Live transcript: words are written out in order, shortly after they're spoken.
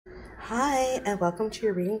Hi, and welcome to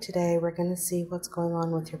your reading today. We're going to see what's going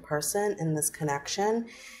on with your person in this connection,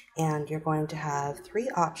 and you're going to have three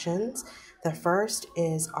options. The first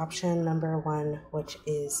is option number one, which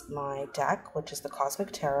is my deck, which is the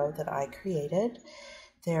Cosmic Tarot that I created.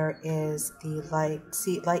 There is the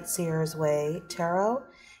Light Seer's Way Tarot,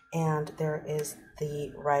 and there is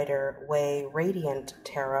the Rider Way Radiant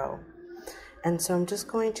Tarot. And so I'm just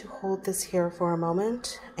going to hold this here for a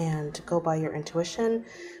moment and go by your intuition.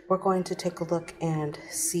 We're going to take a look and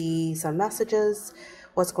see some messages,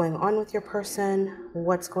 what's going on with your person,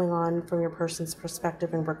 what's going on from your person's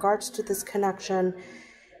perspective in regards to this connection,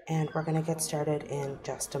 and we're going to get started in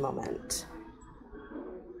just a moment.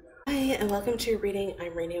 Hi, and welcome to your reading.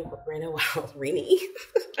 I'm Irina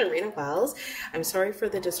Wells. I'm sorry for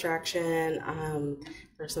the distraction.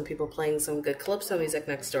 There's some people playing some good calypso music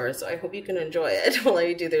next door, so I hope you can enjoy it while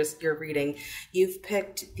I do your reading. You've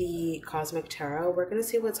picked the Cosmic Tarot. We're going to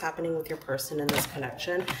see what's happening with your person in this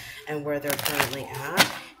connection and where they're currently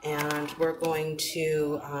at. And we're going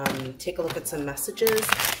to take a look at some messages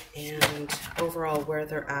and overall where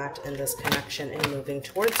they're at in this connection and moving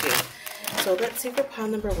towards you. So let's see for pile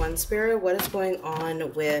number one, Spirit, what is going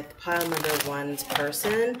on with pile number one's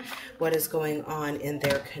person? What is going on in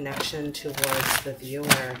their connection towards the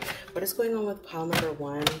viewer? What is going on with pile number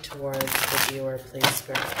one towards the viewer, please,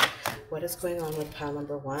 Spirit? What is going on with pile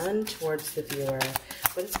number one towards the viewer?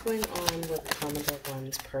 What is going on with pile number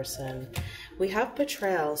one's person? We have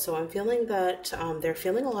betrayal, so I'm feeling that they're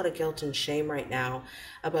feeling a lot of guilt and shame right now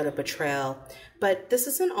about a betrayal. But this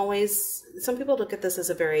isn't always, some people look at this as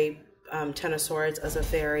a very Ten of Swords as a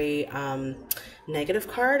very negative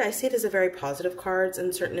card. I see it as a very positive card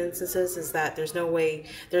in certain instances, is that there's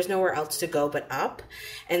nowhere else to go but up.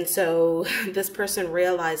 And so this person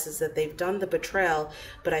realizes that they've done the betrayal,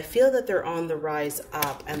 but I feel that they're on the rise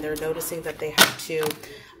up and they're noticing that they have to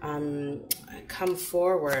come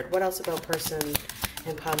forward. What else about person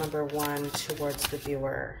in pile number one towards the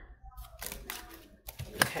viewer?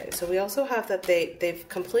 Okay, so we also have that they've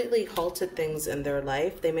completely halted things in their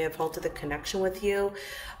life. They may have halted the connection with you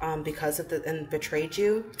because of and betrayed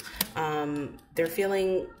you. They're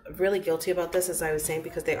feeling really guilty about this, as I was saying,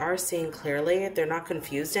 because they are seeing clearly. They're not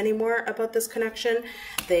confused anymore about this connection.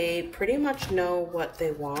 They pretty much know what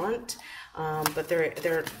they want, but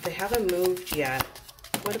they haven't moved yet.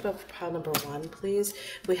 What about pile number one, please?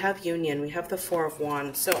 We have union. We have the Four of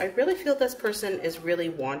Wands. So I really feel this person is really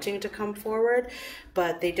wanting to come forward,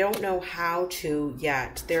 but they don't know how to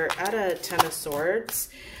yet. They're at a Ten of Swords.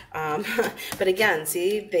 But again,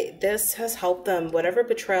 see, this has helped them. Whatever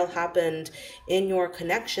betrayal happened in your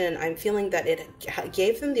connection, I'm feeling that it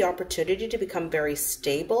gave them the opportunity to become very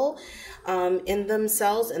stable in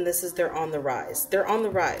themselves, and this is they're on the rise. They're on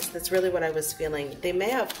the rise. That's really what I was feeling. They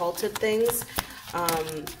may have halted things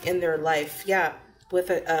in their life, yeah, with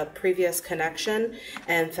a previous connection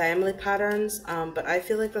and family patterns, but I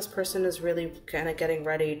feel like this person is really kind of getting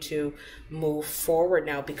ready to move forward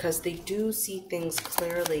now because they do see things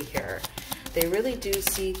clearly here. They really do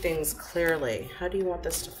see things clearly. How do you want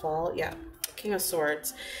this to fall? Yeah, King of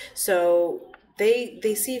Swords. So they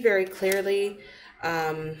see very clearly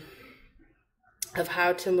of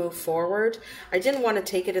how to move forward. I didn't want to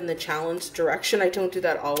take it in the challenge direction. I don't do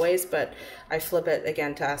that always, but I flip it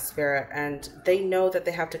again to ask Spirit, and they know that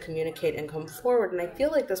they have to communicate and come forward. And I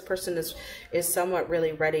feel like this person is somewhat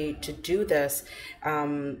really ready to do this.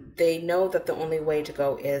 They know that the only way to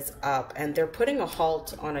go is up, and they're putting a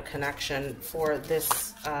halt on a connection for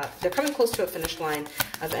this. They're coming close to a finish line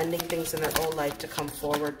of ending things in their old life to come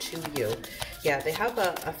forward to you. Yeah, they have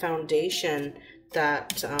a foundation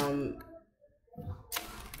that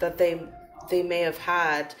that they may have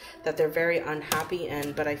had that they're very unhappy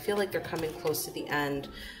in, but I feel like they're coming close to the end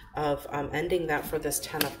of ending that for this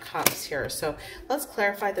Ten of Cups here. So let's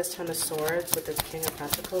clarify this Ten of Swords with this King of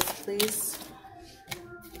Pentacles, please.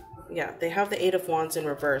 Yeah, they have the Eight of Wands in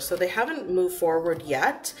reverse, so they haven't moved forward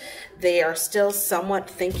yet. They are still somewhat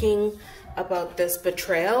thinking about this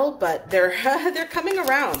betrayal, but they're they're coming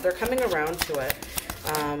around. They're coming around to it.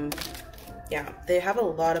 Yeah, they have a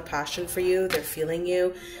lot of passion for you. They're feeling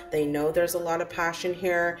you. They know there's a lot of passion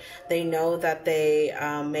here. They know that they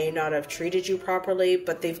may not have treated you properly,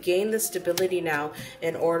 but they've gained the stability now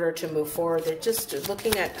in order to move forward. They're just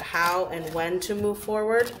looking at how and when to move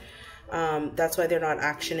forward. That's why they're not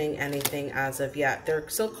actioning anything as of yet. They're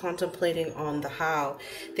still contemplating on the how.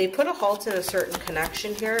 They put a halt in a certain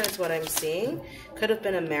connection here is what I'm seeing. Could have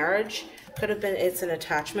been a marriage. Could have been it's an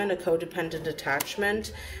attachment, a codependent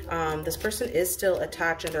attachment. This person is still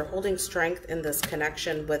attached and they're holding strength in this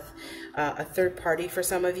connection with a third party for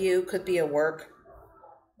some of you. Could be a work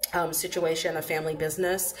situation, a family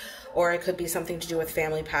business, or it could be something to do with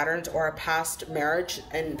family patterns or a past marriage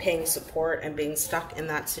and paying support and being stuck in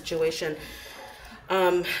that situation.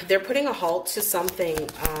 They're putting a halt to something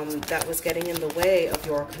that was getting in the way of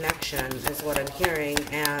your connection, is what I'm hearing,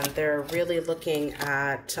 and they're really looking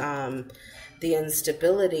at the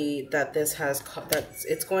instability that this has, that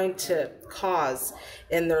it's going to cause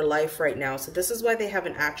in their life right now. So this is why they have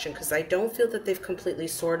an action, because I don't feel that they've completely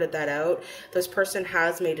sorted that out. This person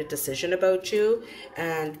has made a decision about you,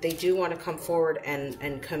 and they do want to come forward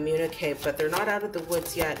and communicate, but they're not out of the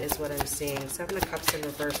woods yet, is what I'm seeing. Seven of Cups in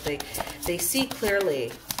reverse. They see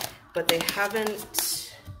clearly, but they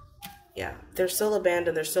haven't, yeah, they're still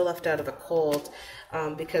abandoned. They're still left out of the cold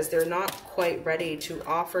because they're not quite ready to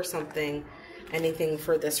offer anything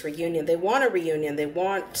for this reunion. They want a reunion. They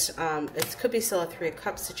want, it could be still a Three of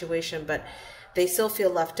Cups situation, but they still feel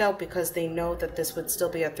left out because they know that this would still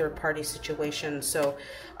be a third party situation. So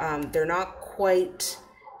they're not quite,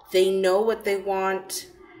 they know what they want.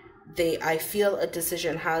 I feel a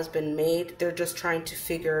decision has been made. They're just trying to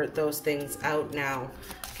figure those things out now.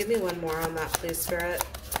 Give me one more on that, please, Spirit.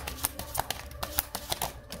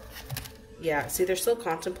 Yeah, see, they're still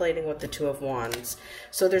contemplating with the Two of Wands.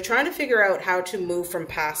 So they're trying to figure out how to move from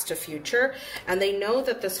past to future. And they know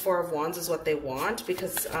that this Four of Wands is what they want,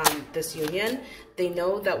 because this union, they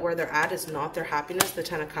know that where they're at is not their happiness, the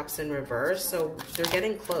Ten of Cups in reverse. So they're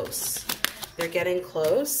getting close. They're getting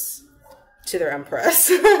close to their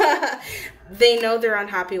Empress. They know they're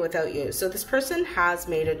unhappy without you. So this person has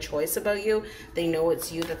made a choice about you. They know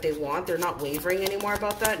it's you that they want. They're not wavering anymore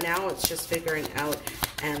about that. Now it's just figuring out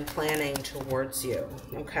and planning towards you.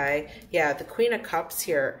 Okay. Yeah. The Queen of Cups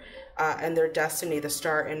here, and their destiny, the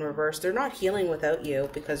Star in reverse. They're not healing without you,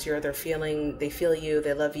 because you're their feeling. They feel you.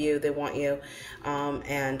 They love you. They want you.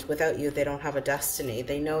 And without you, they don't have a destiny.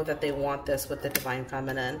 They know that they want this with the Divine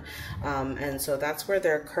Feminine. And so that's where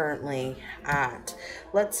they're currently at.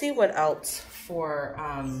 Let's see what else for,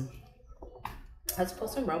 let's pull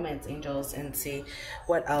some romance angels and see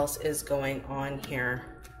what else is going on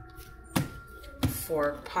here.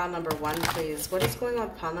 For pile number one, please. What is going on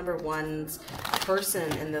with pile number one's person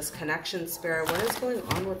in this connection, Spirit? What is going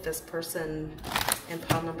on with this person in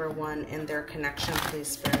pile number one in their connection, please,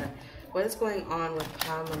 Spirit? What is going on with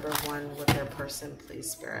pile number one with their person, please,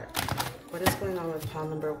 Spirit? What is going on with pile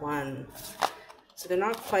number one? So they're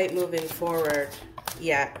not quite moving forward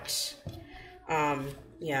yet.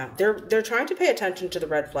 Yeah, they're trying to pay attention to the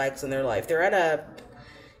red flags in their life. They're at a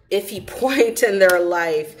iffy point in their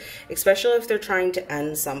life, especially if they're trying to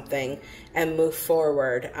end something and move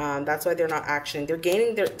forward. That's why they're not actioning. They're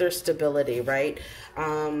gaining their stability, right?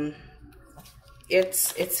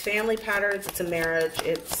 It's family patterns, it's a marriage,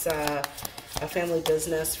 it's a family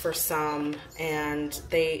business for some, and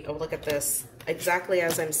they, oh, look at this. Exactly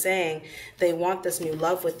as I'm saying, they want this new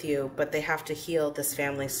love with you, but they have to heal this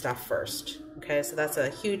family stuff first. Okay, so that's a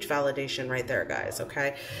huge validation right there, guys.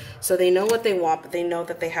 Okay, so they know what they want, but they know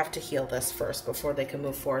that they have to heal this first before they can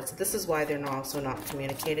move forward. So this is why they're also not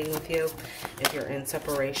communicating with you if you're in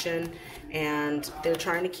separation, and they're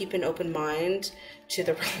trying to keep an open mind to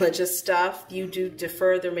the religious stuff. You do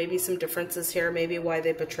differ. There may be some differences here, maybe why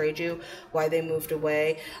they betrayed you, why they moved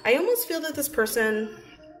away. I almost feel that this person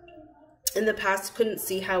in the past couldn't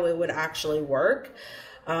see how it would actually work.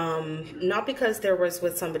 Not because there was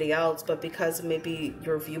with somebody else, but because maybe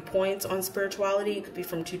your viewpoints on spirituality, it could be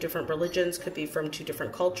from two different religions, could be from two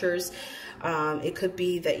different cultures. It could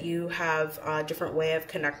be that you have a different way of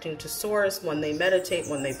connecting to source. One they meditate,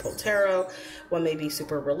 one they pull tarot, one may be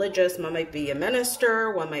super religious, one might be a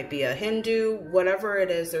minister, one might be a Hindu, whatever it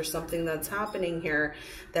is, there's something that's happening here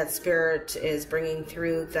that Spirit is bringing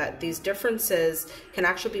through, that these differences can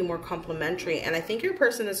actually be more complementary. And I think your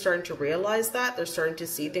person is starting to realize that. They're starting to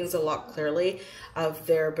see things a lot clearly of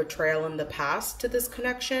their betrayal in the past to this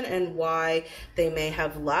connection and why they may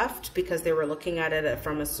have left, because they were looking at it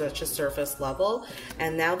from such a surface level,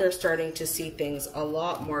 and now they're starting to see things a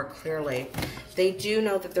lot more clearly. They do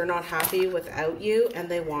know that they're not happy without you, and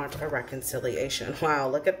they want a reconciliation. Wow,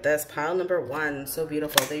 look at this, pile number one, so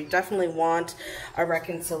beautiful. They definitely want a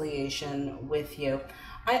reconciliation with you.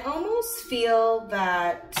 I almost feel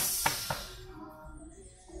that,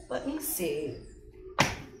 let me see,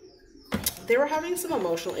 they were having some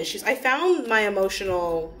emotional issues. I found my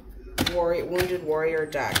emotional wounded warrior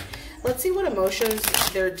deck. Let's see what emotions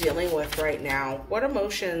they're dealing with right now. What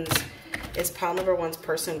emotions is pile number one's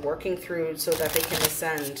person working through so that they can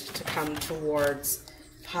ascend to come towards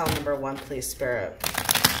pile number one, please, Spirit?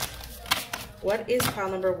 What is pile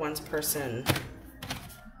number one's person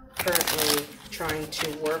currently trying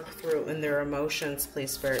to work through in their emotions,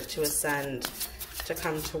 please, Spirit, to ascend to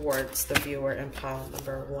come towards the viewer in pile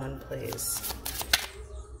number 1, please.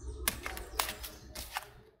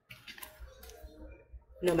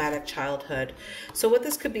 Nomadic childhood. So what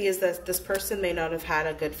this could be is that this person may not have had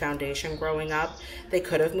a good foundation growing up. They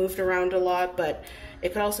could have moved around a lot, but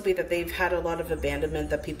it could also be that they've had a lot of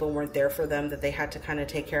abandonment, that people weren't there for them, that they had to kind of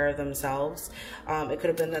take care of themselves. It could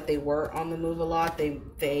have been that they were on the move a lot.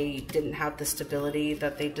 They didn't have the stability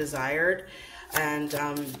that they desired. And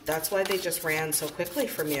that's why they just ran so quickly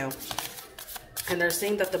from you. And they're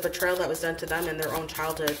seeing that the betrayal that was done to them in their own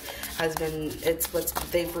childhood has been, it's what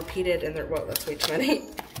they've repeated in their, whoa, that's way too many,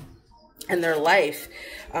 in their life.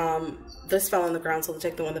 This fell on the ground, so they'll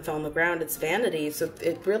take the one that fell on the ground. It's vanity. So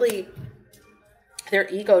it really, their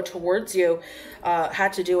ego towards you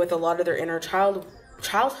had to do with a lot of their inner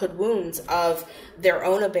childhood wounds of their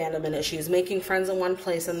own abandonment issues, making friends in one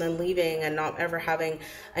place and then leaving and not ever having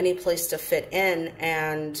any place to fit in.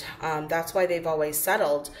 And that's why they've always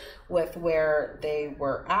settled with where they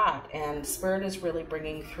were at. And Spirit is really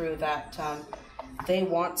bringing through that they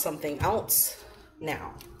want something else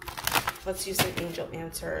now. Let's use some angel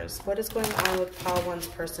answers. What is going on with pile 1's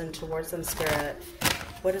person towards them, Spirit?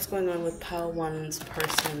 What is going on with pile 1's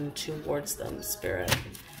person towards them, Spirit?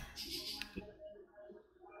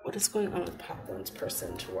 What is going on with pile 1's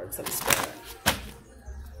person towards them, Spirit?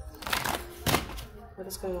 What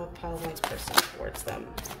is going on with pile 1's person towards them?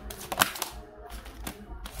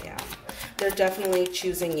 Yeah, they're definitely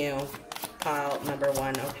choosing you, pile number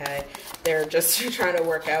 1, okay? They're just trying to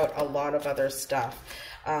work out a lot of other stuff.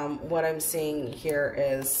 What I'm seeing here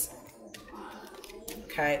is,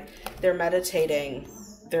 okay, they're meditating.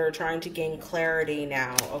 They're trying to gain clarity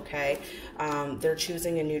now, okay? They're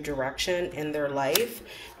choosing a new direction in their life,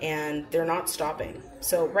 and they're not stopping.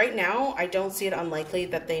 So right now, I don't see it unlikely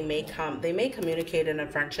that they may communicate in a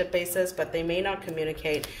friendship basis, but they may not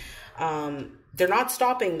communicate. They're not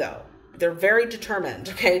stopping, though. They're very determined,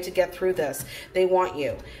 okay, to get through this. They want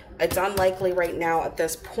you. It's unlikely right now at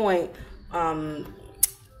this point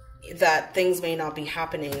that things may not be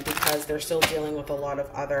happening because they're still dealing with a lot of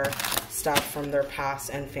other stuff from their past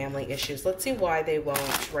and family issues. Let's see why they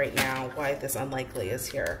won't right now, why this unlikely is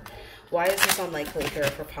here. Why is this unlikely here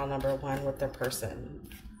for pile number 1 with their person?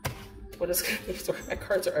 What is, sorry, my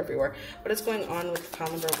cards are everywhere. What is going on with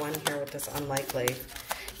pile number 1 here with this unlikely?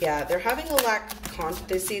 Yeah, they're having a lack of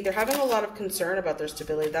confidence. They're having a lot of concern about their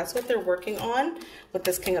stability. That's what they're working on with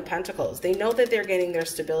this King of Pentacles. They know that they're gaining their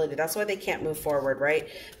stability. That's why they can't move forward, right?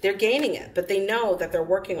 They're gaining it, but they know that they're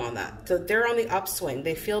working on that. So they're on the upswing.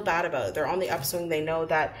 They feel bad about it. They're on the upswing. They know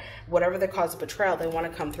that whatever the cause of betrayal, they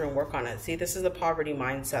want to come through and work on it. See, this is the poverty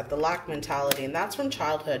mindset, the lack mentality, and that's from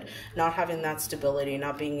childhood, not having that stability,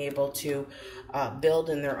 not being able to build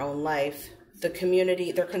in their own life. The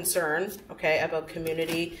community, their concern, okay, about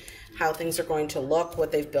community, how things are going to look,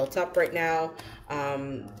 what they've built up right now.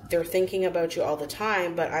 They're thinking about you all the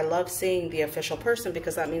time, but I love seeing the official person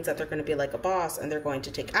because that means that they're going to be like a boss and they're going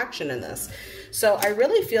to take action in this. So I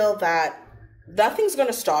really feel that nothing's going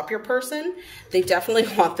to stop your person. They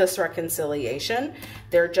definitely want this reconciliation.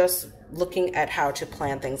 They're just looking at how to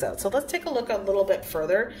plan things out. So let's take a look a little bit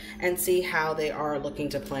further and see how they are looking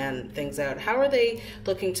to plan things out. How are they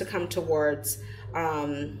looking to come towards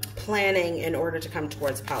planning in order to come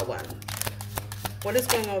towards pile 1? What is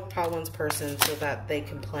going on with pile 1's person so that they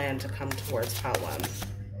can plan to come towards pile 1?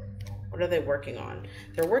 What are they working on?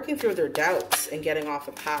 They're working through their doubts and getting off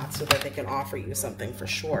a path so that they can offer you something for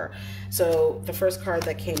sure. So the first card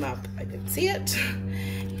that came up, I didn't see it.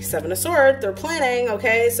 7 of Swords, they're planning,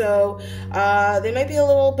 okay? So they might be a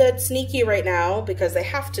little bit sneaky right now because they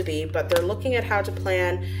have to be, but they're looking at how to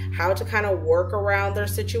plan, how to kind of work around their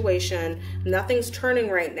situation. Nothing's turning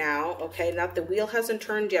right now, okay? Not the wheel hasn't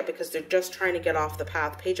turned yet because they're just trying to get off the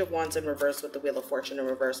path. Page of Wands in reverse with the Wheel of Fortune in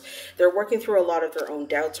reverse. They're working through a lot of their own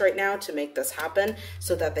doubts right now to make this happen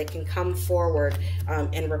so that they can come forward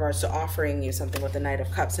in regards to offering you something with the Knight of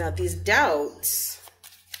Cups. Now, these doubts,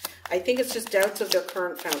 I think it's just doubts of their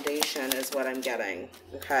current foundation is what I'm getting,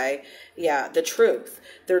 okay? Yeah, the truth.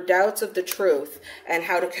 Their doubts of the truth and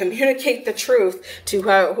how to communicate the truth to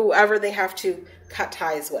whoever they have to cut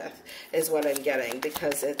ties with is what I'm getting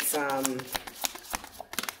because it's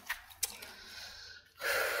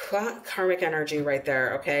karmic energy right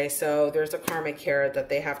there, okay? So there's a karmic here that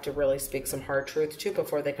they have to really speak some hard truth to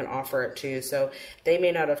before they can offer it to you. So they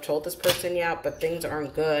may not have told this person yet, but things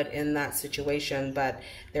aren't good in that situation, but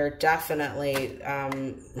they're definitely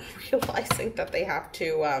realizing that they have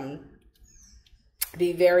to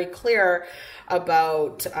be very clear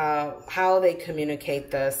about how they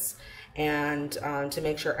communicate this and to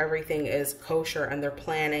make sure everything is kosher, and they're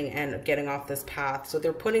planning and getting off this path. So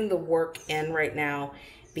they're putting the work in right now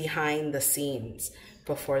behind the scenes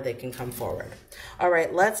before they can come forward. All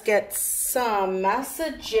right, let's get some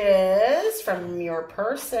messages from your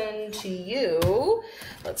person to you.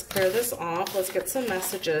 Let's clear this off. Let's get some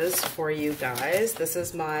messages for you guys. This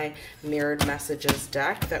is my mirrored messages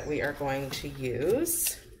deck that we are going to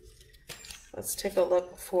use. Let's take a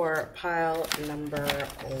look for pile number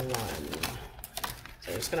 1. So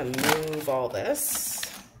I'm just going to move all this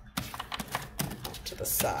off to the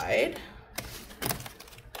side.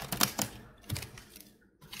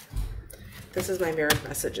 This is my mirrored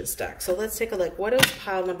messages deck. So let's take a look. What does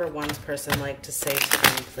pile number 1's person like to say to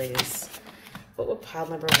them, please? What would pile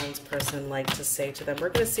number 1's person like to say to them? We're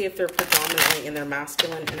going to see if they're predominantly in their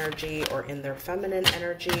masculine energy or in their feminine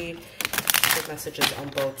energy. Take messages on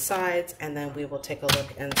both sides, and then we will take a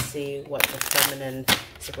look and see what the feminine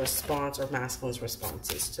response or masculine's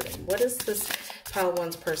response is to them. What does this pile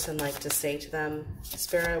 1's person like to say to them?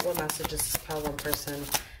 Spirit, what messages does pile 1 person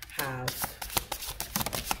have?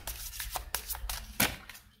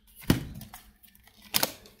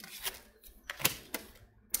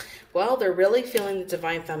 Well, they're really feeling the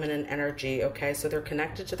divine feminine energy, okay? So they're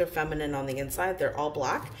connected to their feminine on the inside. They're all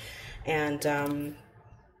black. And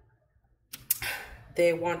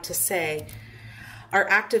they want to say, our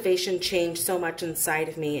activation changed so much inside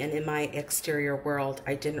of me and in my exterior world.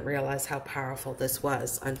 I didn't realize how powerful this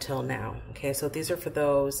was until now. Okay, so these are for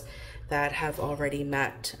those that have already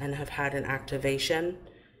met and have had an activation.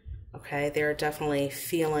 Okay, they're definitely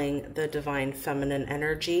feeling the divine feminine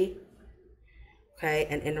energy. Okay,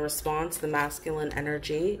 and in response, the masculine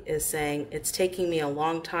energy is saying, it's taking me a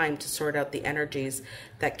long time to sort out the energies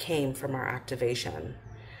that came from our activation.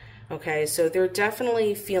 Okay, so they're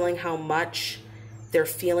definitely feeling how much their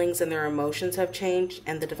feelings and their emotions have changed,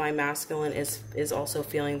 and the divine masculine is also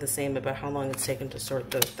feeling the same about how long it's taken to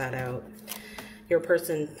sort that out. Your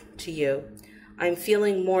person to you, I'm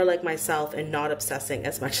feeling more like myself and not obsessing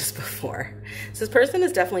as much as before. So this person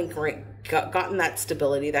has definitely gotten that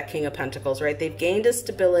stability, that King of Pentacles, right? They've gained a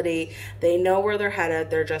stability. They know where they're headed.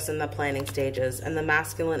 They're just in the planning stages. And the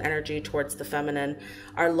masculine energy towards the feminine,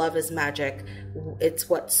 our love is magic. It's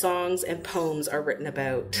what songs and poems are written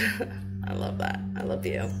about. I love that. I love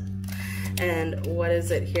you. And what is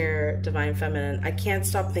it here, divine feminine? I can't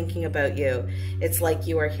stop thinking about you. It's like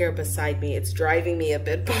you are here beside me. It's driving me a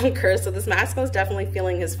bit bonkers. So this masculine is definitely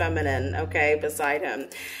feeling his feminine, okay, beside him.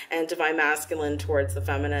 And divine masculine towards the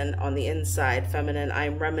feminine on the inside. Feminine,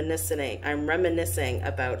 I'm reminiscing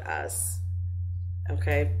about us.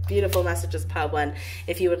 Okay, beautiful messages, pile 1.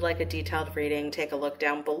 If you would like a detailed reading, take a look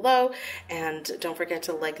down below. And don't forget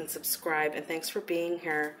to like and subscribe. And thanks for being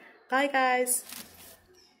here. Bye, guys.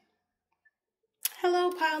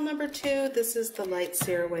 Hello, pile number 2. This is the Light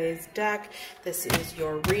Seerways deck. This is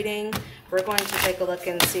your reading. We're going to take a look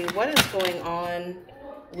and see what is going on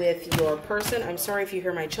with your person. I'm sorry if you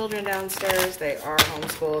hear my children downstairs. They are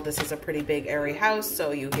homeschooled. This is a pretty big, airy house,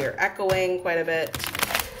 so you hear echoing quite a bit.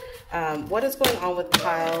 What is going on with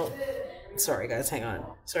pile... Sorry, guys, hang on.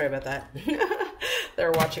 Sorry about that.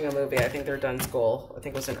 They're watching a movie. I think they're done school. I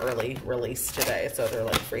think it was an early release today, so they're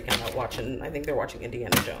like freaking out watching. I think they're watching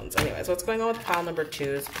Indiana Jones. Anyways, what's going on with pile number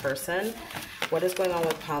 2's person? What is going on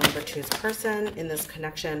with pile number 2's person in this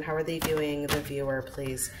connection? How are they viewing the viewer,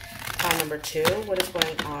 please? Pile number 2, what is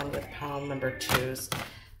going on with pile number 2's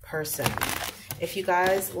person? If you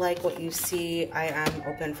guys like what you see, I am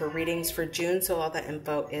open for readings for June, so all that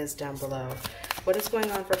info is down below. What is going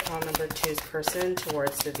on for pile number 2's person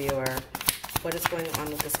towards the viewer? What is going on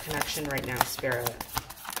with this connection right now, Spirit?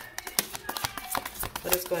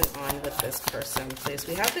 What is going on with this person, please?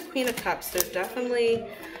 We have the Queen of Cups. They're definitely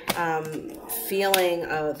feeling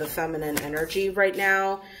the feminine energy right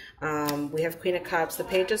now. We have Queen of Cups, the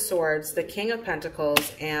Page of Swords, the King of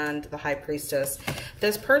Pentacles, and the High Priestess.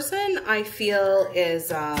 This person, I feel,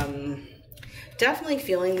 is definitely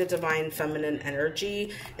feeling the divine feminine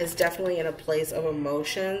energy, is definitely in a place of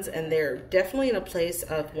emotions, and they're definitely in a place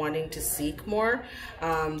of wanting to seek more.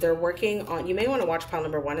 They're working on, you may want to watch pile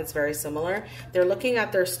number 1, it's very similar. They're looking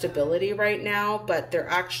at their stability right now, but they're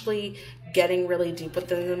actually getting really deep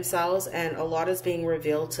within themselves, and a lot is being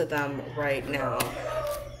revealed to them right now.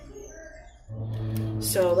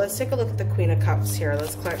 So let's take a look at the Queen of Cups here.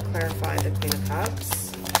 Let's clarify the Queen of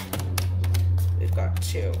Cups. We've got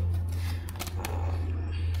 2.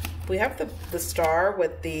 We have the Star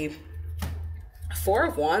with the 4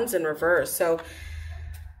 of Wands in reverse. So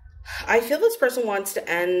I feel this person wants to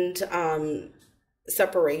end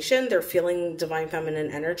separation. They're feeling divine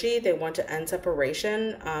feminine energy. They want to end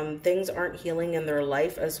separation. Things aren't healing in their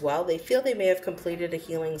life as well. They feel they may have completed a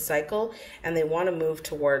healing cycle and they want to move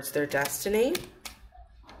towards their destiny.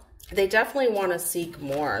 They definitely want to seek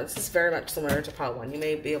more. This is very much similar to pile 1. You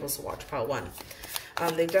may be able to watch pile 1.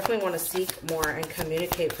 They definitely want to seek more and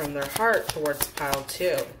communicate from their heart towards pile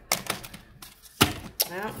 2.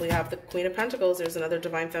 Yeah, we have the Queen of Pentacles. There's another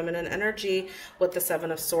divine feminine energy with the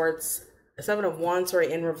Seven of Swords. Seven of Wands,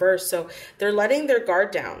 sorry, in reverse. So they're letting their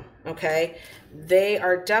guard down, okay? They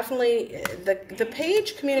are definitely, the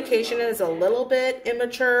page communication is a little bit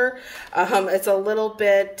immature. It's a little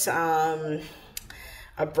bit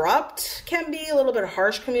abrupt, can be a little bit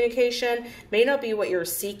harsh communication. May not be what you're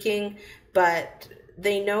seeking, but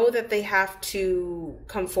they know that they have to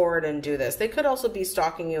come forward and do this. They could also be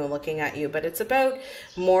stalking you and looking at you, but it's about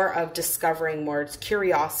more of discovering more. It's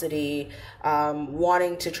curiosity,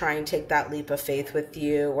 wanting to try and take that leap of faith with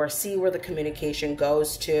you or see where the communication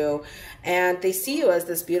goes to. And they see you as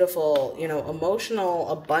this beautiful, you know, emotional,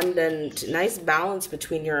 abundant, nice balance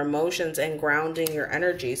between your emotions and grounding your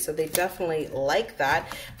energy. So they definitely like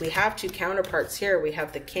that. We have two counterparts here. We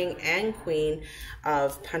have the King and Queen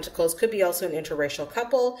of Pentacles. Could be also an interracial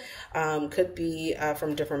couple, could be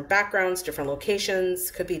from different backgrounds, different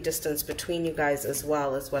locations, could be distance between you guys as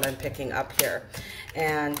well, is what I'm picking up here.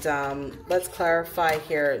 And let's clarify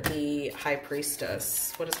here the High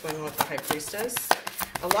Priestess. What is going on with the High Priestess?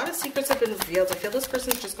 A lot of secrets have been revealed. I feel this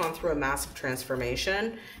person's just gone through a massive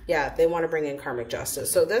transformation. Yeah, they want to bring in karmic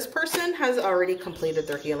justice. So this person has already completed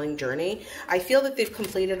their healing journey. I feel that they've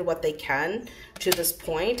completed what they can to this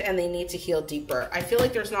point, and they need to heal deeper. I feel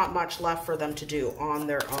like there's not much left for them to do on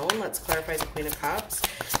their own. Let's clarify the Queen of Cups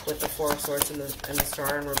with the Four of Swords and the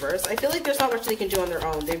Star in reverse. I feel like there's not much they can do on their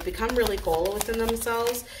own. They've become really whole within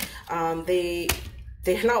themselves. They're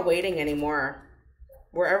not waiting anymore.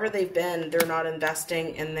 Wherever they've been, they're not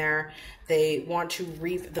investing in there. They want to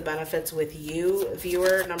reap the benefits with you,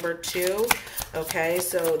 viewer number 2. Okay,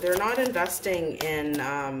 so they're not investing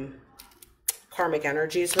in karmic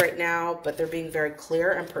energies right now, but they're being very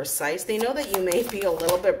clear and precise. They know that you may be a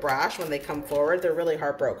little bit brash when they come forward. They're really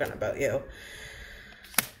heartbroken about you.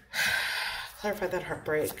 Clarify that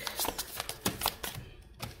heartbreak.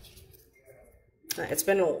 It's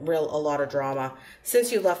been a lot of drama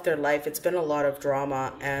since you left their life. It's been a lot of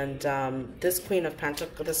drama, and this Queen of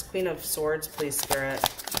Pentacles, this Queen of Swords, please Spirit,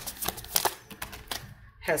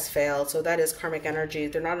 has failed. So that is karmic energy.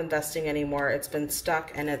 They're not investing anymore. It's been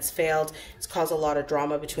stuck and it's failed. It's caused a lot of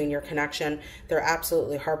drama between your connection. They're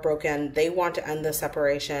absolutely heartbroken. They want to end the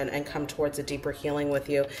separation and come towards a deeper healing with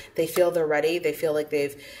you. They feel they're ready. They feel like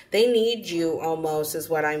they need you almost, is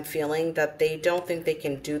what I'm feeling, that they don't think they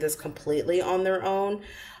can do this completely on their own.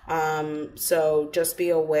 So just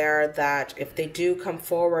be aware that if they do come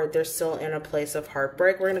forward, they're still in a place of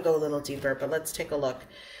heartbreak. We're going to go a little deeper, but let's take a look.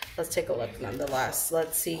 Let's take a look nonetheless.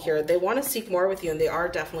 Let's see here. They want to seek more with you, and they are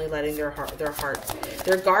definitely letting their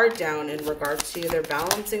guard down in regards to you. They're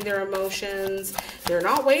balancing their emotions. They're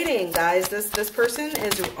not waiting, guys. This person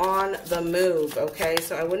is on the move, okay?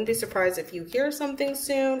 So I wouldn't be surprised if you hear something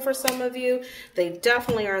soon for some of you. They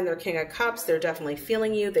definitely are in their King of Cups. They're definitely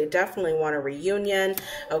feeling you. They definitely want a reunion,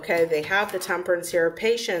 okay? They have the Temperance here.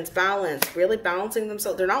 Patience, balance, really balancing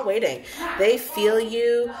themselves. They're not waiting. They feel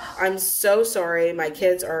you. I'm so sorry. My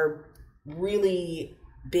kids are really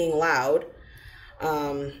being loud.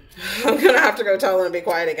 I'm gonna have to go tell them to be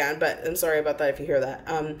quiet again, but I'm sorry about that if you hear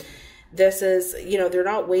that. This is, you know, they're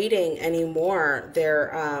not waiting anymore.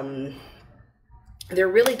 They're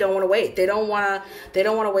really don't want to wait. They don't want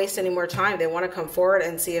to waste any more time. They want to come forward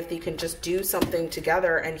and see if they can just do something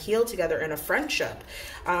together and heal together in a friendship.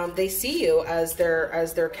 They see you as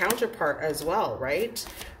their counterpart as well, right?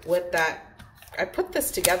 With that, I put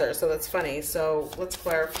this together, so that's funny. So let's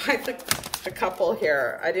clarify the couple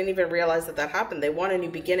here. I didn't even realize that happened. They want a new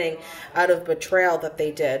beginning out of betrayal that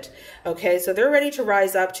they did. Okay, so they're ready to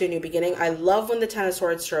rise up to a new beginning. I love when the Ten of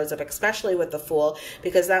Swords shows up, especially with the Fool,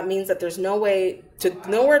 because that means that there's nowhere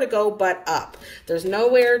to go but up. There's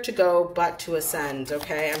nowhere to go but to ascend.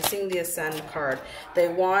 Okay, I'm seeing the Ascend card. They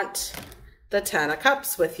want the Ten of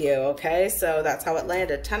Cups with you, okay? So that's how it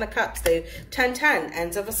landed. Ten of Cups. 10-10,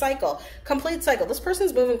 ends of a cycle. Complete cycle. This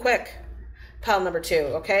person's moving quick. Pile number 2,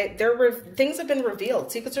 okay? Things have been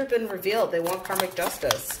revealed. Secrets have been revealed. They want karmic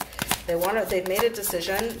justice. They've made a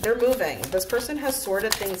decision. They're moving. This person has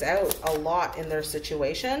sorted things out a lot in their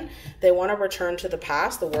situation. They want to return to the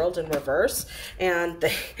past, the world in reverse, and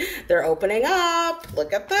they're opening up.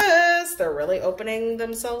 Look at this. They're really opening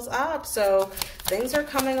themselves up. So things are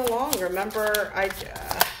coming along. Remember,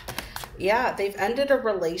 Yeah, they've ended a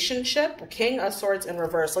relationship. King of Swords in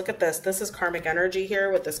reverse. Look at this. This is karmic energy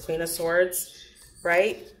here with this Queen of Swords,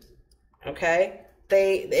 right? Okay.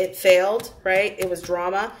 It failed, right? It was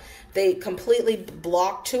drama. They completely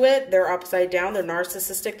blocked to it. They're upside down. They're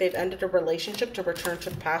narcissistic. They've ended a relationship to return to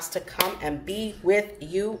the past to come and be with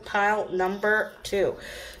you, pile number 2.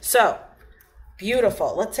 So,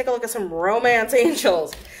 beautiful. Let's take a look at some romance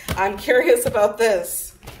angels. I'm curious about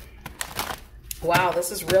this. Wow, this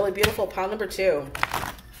is really beautiful. Pile number 2.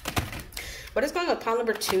 What is going on with pile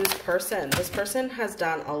number 2's person? This person has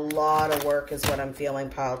done a lot of work is what I'm feeling,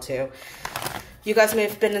 pile 2. You guys may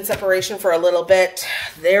have been in separation for a little bit.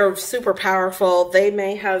 They're super powerful. They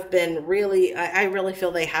may have been really, I really feel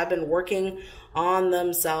they have been working on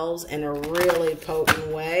themselves in a really potent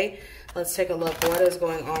way. Let's take a look. What is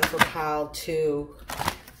going on for pile 2?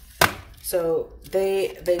 So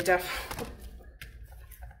they definitely...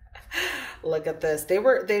 Look at this. They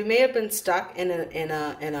may have been stuck in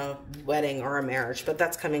a wedding or a marriage, but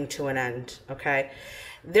that's coming to an end. Okay,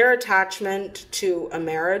 their attachment to a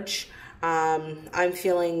marriage. I'm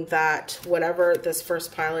feeling that whatever this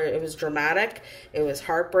first pile, it was dramatic, it was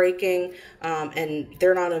heartbreaking, and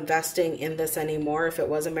they're not investing in this anymore. If it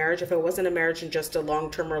was a marriage, if it wasn't a marriage and just a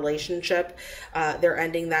long-term relationship, they're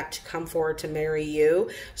ending that to come forward to marry you.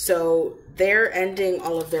 So they're ending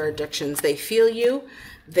all of their addictions. They feel you.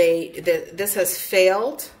 This has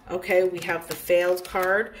failed. Okay, we have the failed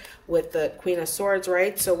card with the Queen of Swords,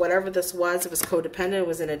 right? So whatever this was, it was codependent, it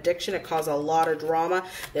was an addiction, it caused a lot of drama,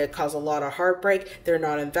 it caused a lot of heartbreak. They're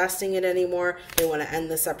not investing in it anymore. They want to end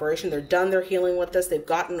the separation. They're done. They're healing with this. They've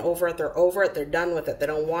gotten over it. They're over it. They're done with it. They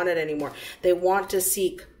don't want it anymore. They want to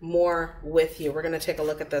seek more with you. We're going to take a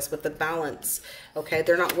look at this with the balance. Okay,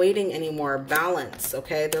 they're not waiting anymore. Balance.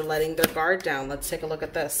 Okay, they're letting their guard down. Let's take a look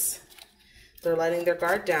at this. They're letting their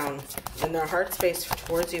guard down in their heart space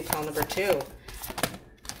towards you, pile number 2.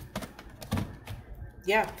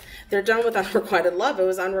 Yeah, they're done with unrequited love. It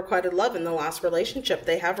was unrequited love in the last relationship.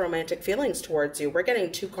 They have romantic feelings towards you. We're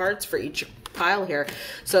getting 2 cards for each pile here.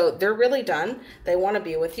 So they're really done. They want to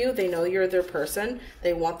be with you. They know you're their person.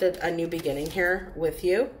 They want a new beginning here with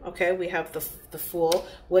you. Okay, we have the Fool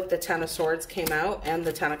with the 10 of Swords came out, and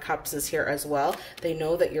the 10 of Cups is here as well. They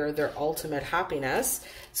know that you're their ultimate happiness.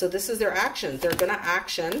 So this is their action. They're going to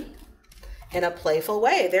action in a playful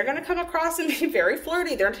way. They're going to come across and be very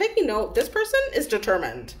flirty. They're taking no. This person is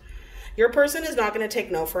determined. Your person is not going to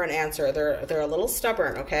take no for an answer. They're a little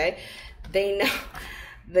stubborn, okay? They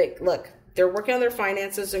know. Look, they're working on their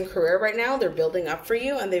finances and career right now. They're building up for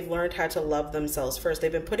you, and they've learned how to love themselves first.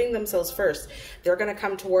 They've been putting themselves first. They're going to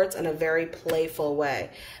come towards in a very playful way.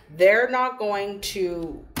 They're not going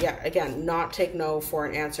to, again, not take no for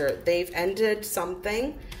an answer. They've ended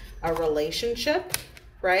something, a relationship,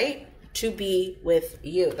 right, to be with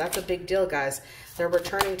you. That's a big deal, guys. They're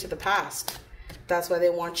returning to the past. That's why they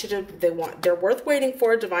want you to, they're worth waiting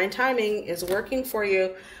for. Divine timing is working for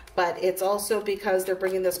you, but it's also because they're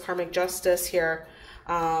bringing this karmic justice here.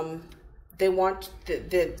 They want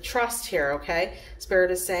the trust here, okay?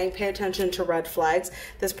 Spirit is saying, pay attention to red flags.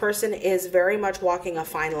 This person is very much walking a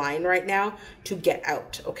fine line right now to get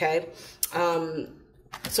out, okay?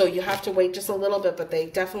 So you have to wait just a little bit, but they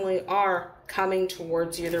definitely are coming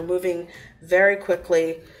towards you. They're moving very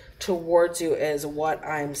quickly towards you is what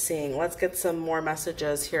I'm seeing. Let's get some more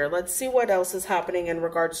messages here. Let's see what else is happening in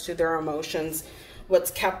regards to their emotions.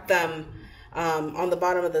 What's kept them on the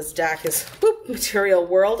bottom of this deck is material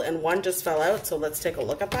world, and 1 just fell out. So let's take a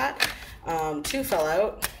look at that. 2 fell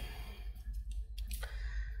out.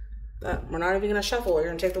 We're not even going to shuffle. We're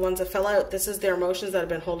going to take the ones that fell out. This is their emotions that have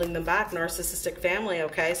been holding them back. Narcissistic family,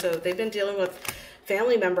 okay? So they've been dealing with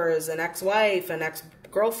family members, an ex-wife, an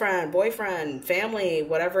ex-girlfriend, boyfriend, family,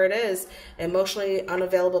 whatever it is, emotionally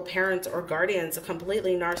unavailable parents or guardians, a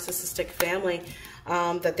completely narcissistic family,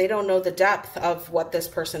 that they don't know the depth of what this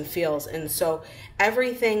person feels. And so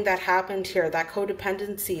everything that happened here, that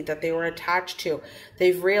codependency that they were attached to,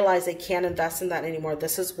 they've realized they can't invest in that anymore.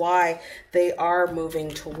 This is why they are moving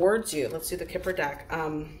towards you. Let's do the Kipper deck.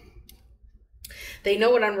 They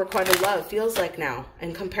know what unrequited love feels like now.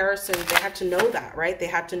 In comparison, they had to know that, right? They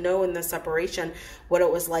had to know in the separation what it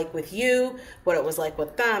was like with you, what it was like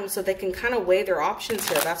with them, so they can kind of weigh their options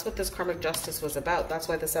here. That's what this karmic justice was about. That's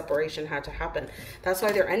why the separation had to happen. That's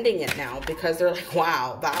why they're ending it now, because they're like,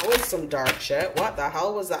 wow, that was some dark shit. What the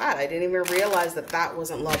hell was that? I didn't even realize that that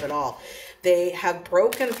wasn't love at all. They have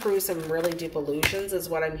broken through some really deep illusions is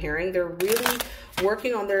what I'm hearing. They're really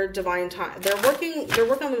working on their divine time. They're working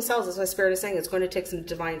on themselves. As my spirit is saying, it's going to take some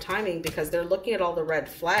divine timing because they're looking at all the red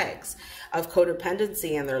flags of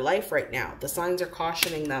codependency in their life right now. The signs are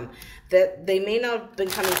cautioning them that they may not have been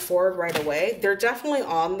coming forward right away. They're definitely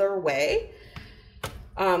on their way.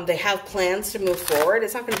 They have plans to move forward.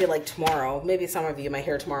 It's not going to be like tomorrow. Maybe some of you might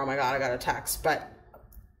hear tomorrow, oh my God, I got a text. But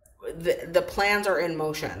the plans are in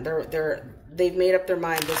motion. They've made up their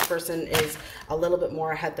mind. This person is a little bit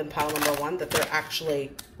more ahead than pile number 1, that they're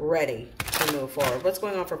actually ready to move forward. What's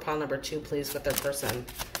going on for pile number 2, please, with their person?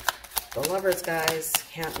 The Lovers, guys.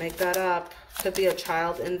 Can't make that up. Could be a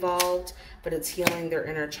child involved, but it's healing their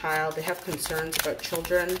inner child. They have concerns about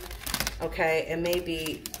children. Okay, it may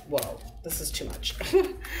be, whoa, this is too much.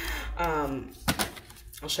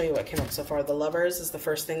 I'll show you what came up so far. The Lovers is the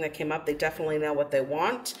first thing that came up. They definitely know what they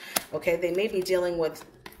want. Okay, they may be dealing with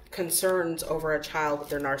concerns over a child with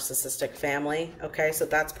their narcissistic family. Okay, so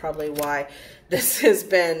that's probably why this has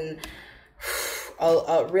been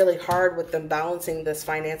really hard with them balancing this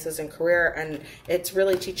finances and career, and it's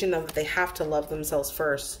really teaching them that they have to love themselves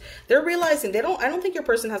first. They're realizing I don't think your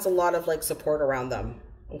person has a lot of like support around them.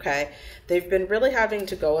 Okay, they've been really having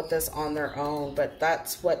to go with this on their own, but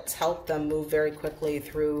that's what's helped them move very quickly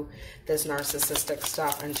through this narcissistic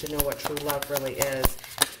stuff and to know what true love really is.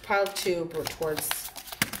 Pile 2 towards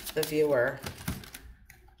the viewer.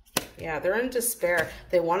 Yeah, they're in despair.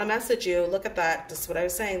 They want to message you. Look at that. This is what I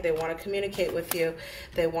was saying. They want to communicate with you.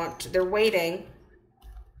 They're waiting.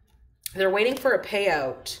 They're waiting for a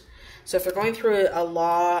payout. So if they're going through a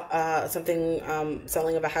law, something,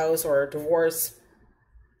 selling of a house or a divorce,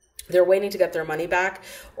 they're waiting to get their money back,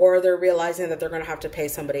 or they're realizing that they're going to have to pay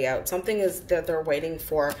somebody out. Something is that they're waiting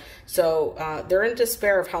for. So they're in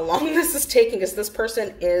despair of how long this is taking, because this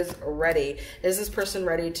person is ready. Is this person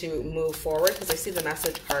ready to move forward? Because I see the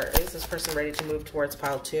message part. Is this person ready to move towards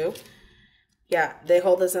pile 2? Yeah, they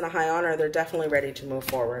hold this in a high honor. They're definitely ready to move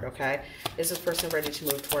forward, okay? Is this person ready to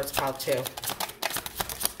move towards pile 2?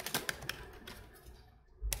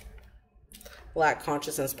 Lack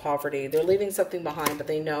consciousness, poverty. They're leaving something behind, but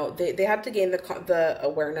they know they have to gain the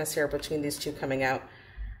awareness here between these two coming out.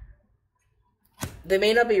 They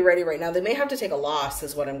may not be ready right now. They may have to take a loss,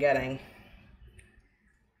 is what I'm getting,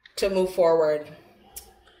 to move forward.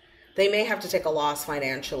 They may have to take a loss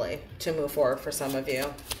financially to move forward for some of you.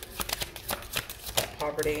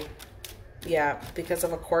 Poverty. Yeah, because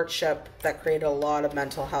of a courtship that created a lot of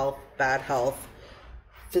mental health, bad health,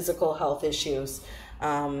 physical health issues.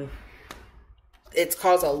 It's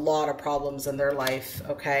caused a lot of problems in their life,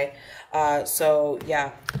 okay? So,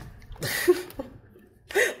 yeah.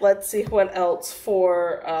 Let's see what else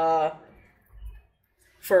for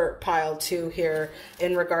pile 2 here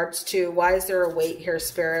in regards to why is there a wait here,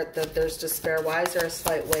 Spirit, that there's despair. Why is there a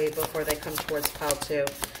slight wait before they come towards pile 2?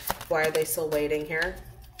 Why are they still waiting here?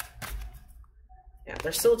 Yeah,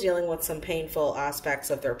 they're still dealing with some painful aspects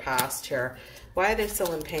of their past here. Why are they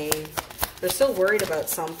still in pain? They're still worried about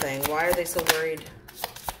something. Why are they so worried?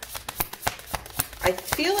 I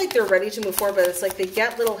feel like they're ready to move forward, but it's like they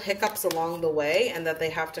get little hiccups along the way and that they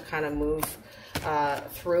have to kind of move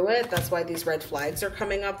through it. That's why these red flags are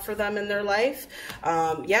coming up for them in their life.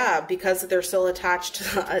 Yeah, because they're still attached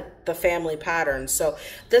to the family patterns. So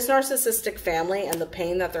this narcissistic family and the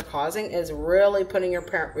pain that they're causing is really putting your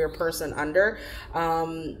person under.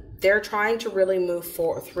 They're trying to really move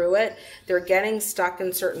through it. They're getting stuck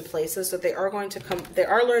in certain places, so they are going to come, they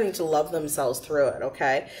are learning to love themselves through it,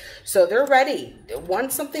 okay? So they're ready.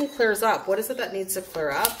 Once something clears up, what is it that needs to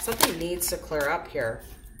clear up? Something needs to clear up here.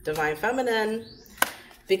 Divine Feminine.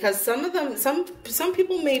 Because some of them, some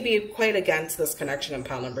people may be quite against this connection in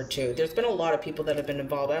pile number 2. There's been a lot of people that have been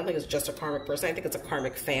involved. I don't think it's just a karmic person. I think it's a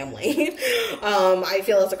karmic family. I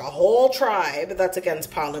feel it's like a whole tribe that's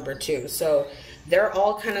against pile number 2. So they're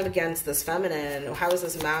all kind of against this feminine. How is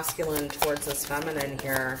this masculine towards this feminine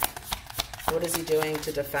here? What is he doing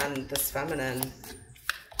to defend this feminine?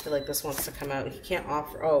 I feel like this wants to come out. He can't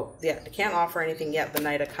offer, oh yeah, he can't offer anything yet, the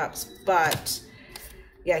Knight of Cups, but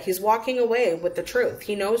yeah, he's walking away with the truth.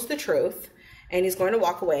 He knows the truth, and he's going to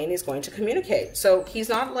walk away and he's going to communicate. So he's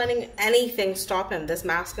not letting anything stop him. This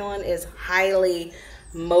masculine is highly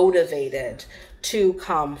motivated to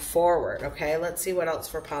come forward. Okay, let's see what else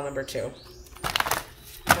for pile number 2.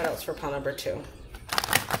 What else for pile number 2?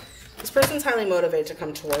 This person's highly motivated to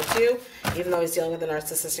come towards you, even though he's dealing with a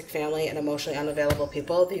narcissistic family and emotionally unavailable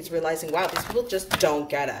people. He's realizing, wow, these people just don't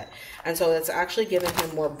get it. And so it's actually giving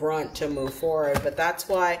him more brunt to move forward. But that's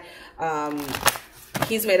why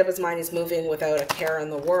he's made up his mind. He's moving without a care in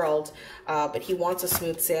the world, but he wants a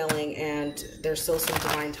smooth sailing, and there's still some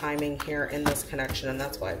divine timing here in this connection, and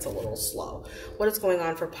that's why it's a little slow. What is going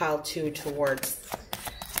on for pile 2 towards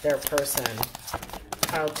their person?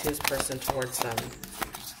 Pile 2's person towards them.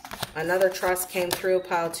 Another trust came through,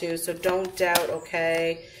 pile 2, so don't doubt,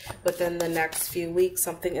 okay? Within the next few weeks,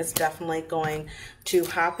 something is definitely going to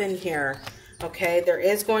happen here, okay? There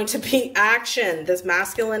is going to be action. This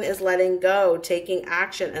masculine is letting go, taking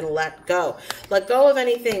action, and let go. Let go of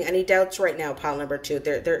anything, any doubts right now, pile number 2.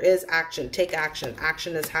 There is action. Take action.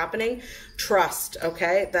 Action is happening. Trust,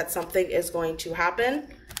 okay? That something is going to happen,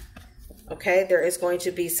 okay? There is going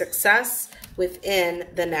to be success within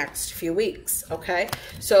the next few weeks, okay?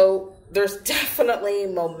 So there's definitely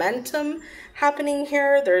momentum happening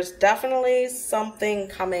here. There's definitely something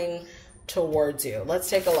coming towards you. Let's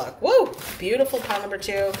take a look. Woo! Beautiful pile number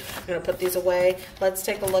 2. I'm going to put these away. Let's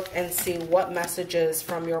take a look and see what messages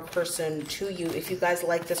from your person to you. If you guys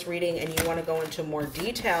like this reading and you want to go into more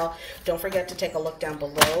detail, don't forget to take a look down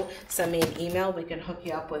below. Send me an email. We can hook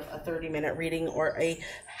you up with a 30-minute reading or a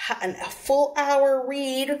full hour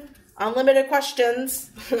read. Unlimited questions.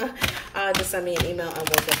 Just send me an email and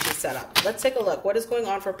we'll get you set up. Let's take a look. What is going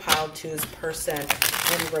on for pile 2's person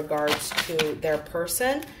in regards to their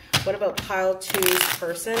person? What about pile 2's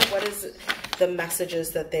person? What is the messages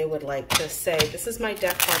that they would like to say? This is my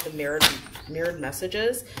deck called the mirrored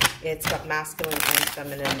messages. It's got masculine and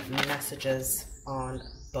feminine messages on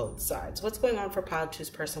both sides. What's going on for pile 2's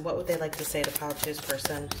person? What would they like to say to pile 2's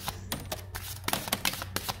person?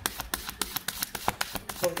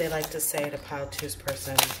 What would they like to say to pile 2's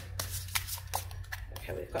person?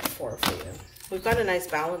 Okay, we've got 4 for you. We've got a nice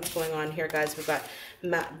balance going on here, guys. We've got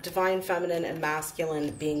divine feminine and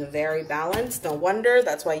masculine being very balanced. No wonder.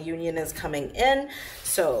 That's why union is coming in.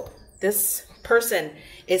 So this person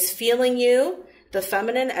is feeling you, the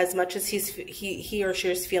feminine, as much as he or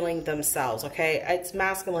she is feeling themselves, okay? It's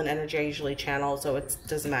masculine energy I usually channel, so it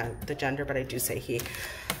doesn't matter the gender, but I do say he.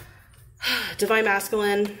 Divine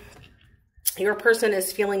masculine. Your person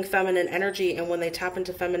is feeling feminine energy, and when they tap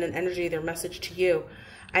into feminine energy, their message to you,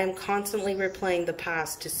 I am constantly replaying the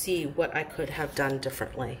past to see what I could have done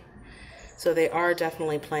differently. So they are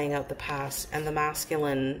definitely playing out the past, and the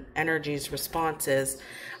masculine energy's response is,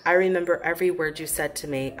 I remember every word you said to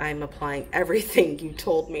me. I'm applying everything you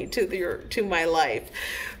told me to my life.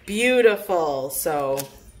 Beautiful. So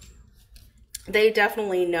they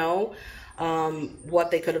definitely know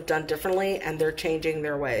what they could have done differently, and they're changing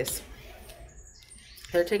their ways.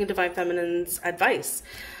 They're taking divine feminine's advice.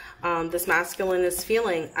 This masculine is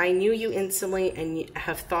feeling, I knew you instantly and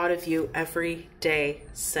have thought of you every day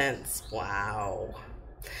since. Wow.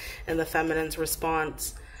 And the feminine's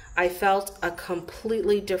response, I felt a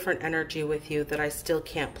completely different energy with you that I still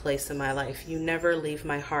can't place in my life. You never leave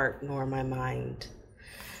my heart nor my mind.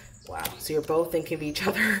 Wow. So you're both thinking of each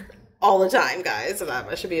other all the time, guys. So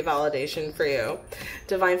that should be a validation for you.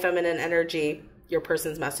 Divine feminine energy. Your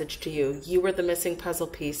person's message to you. You were the missing puzzle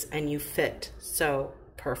piece and you fit so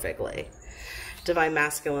perfectly. Divine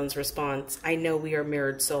masculine's response. I know we are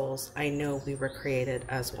mirrored souls. I know we were created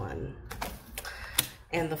as one.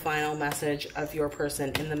 And the final message of your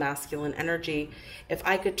person in the masculine energy. If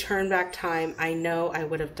I could turn back time, I know I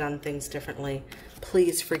would have done things differently.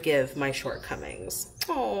 Please forgive my shortcomings.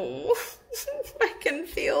 Oh, I can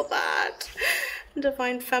feel that.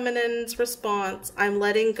 Divine feminine's response. I'm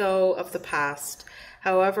letting go of the past.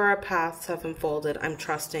 However our paths have unfolded, I'm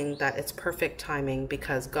trusting that it's perfect timing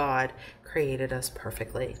because God created us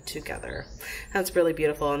perfectly together. That's really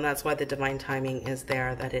beautiful, and that's why the divine timing is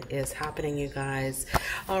there, that it is happening, you guys.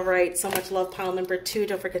 All right, so much love, pile number 2.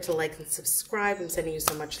 Don't forget to like and subscribe. I'm sending you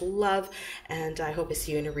so much love, and I hope to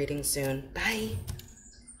see you in a reading soon. Bye.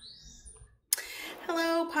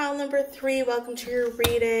 Hello, pile number 3. Welcome to your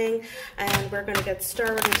reading, and we're going to get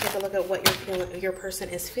started and take a look at what your person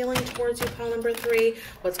is feeling towards you, pile number 3.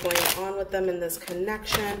 What's going on with them in this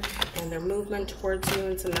connection and their movement towards you,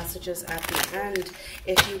 and some messages at the end.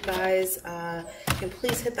 If you guys can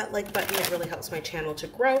please hit that like button, it really helps my channel to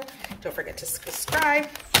grow. Don't forget to subscribe.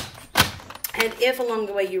 And if along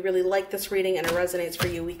the way you really like this reading and it resonates for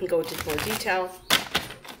you, we can go into more detail.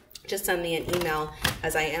 Just send me an email,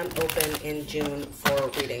 as I am open in June for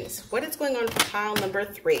readings. What is going on for pile number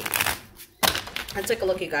 3? Let's take a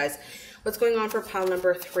look, you guys. What's going on for pile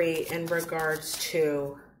number 3 in regards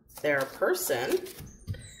to their person?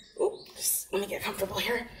 Oops, let me get comfortable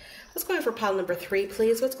here. What's going on for pile number 3,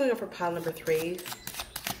 please? What's going on for pile number 3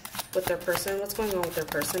 with their person? What's going on with their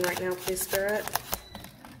person right now, please, Spirit?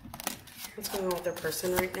 What's going on with their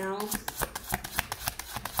person right now?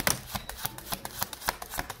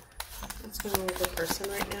 What's going on with the person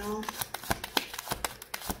right now?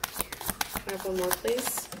 Can I have one more, please?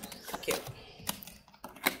 Thank you.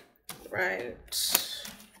 Right.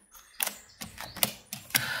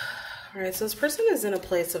 All right, so this person is in a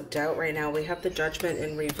place of doubt right now. We have the Judgment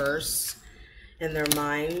in reverse in their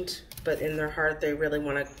mind, but in their heart, they really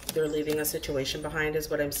want to, they're leaving a situation behind is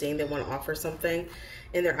what I'm seeing. They want to offer something.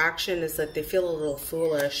 In their action is that they feel a little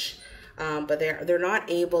foolish, but they're not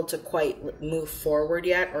able to quite move forward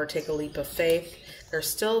yet or take a leap of faith. They're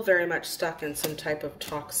still very much stuck in some type of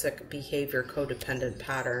toxic behavior, codependent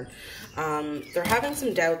pattern. They're having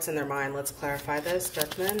some doubts in their mind. Let's clarify this.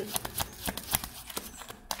 Judgment.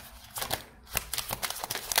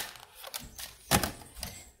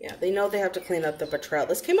 Yeah, they know they have to clean up the betrayal.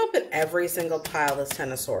 This came up in every single pile, this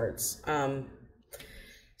Ten of Swords.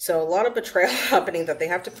 So a lot of betrayal happening, that they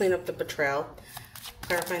have to clean up the betrayal.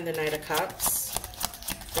 Clarifying the Knight of Cups.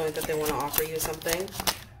 Knowing that they want to offer you something.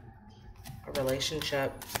 A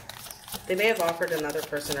relationship. They may have offered another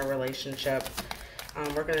person a relationship.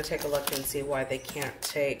 We're going to take a look and see why they can't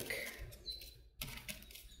take.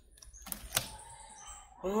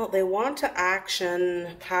 Well, they want to action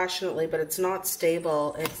passionately, but it's not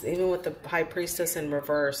stable. It's even with the High Priestess in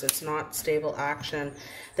reverse, it's not stable action.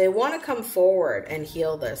 They want to come forward and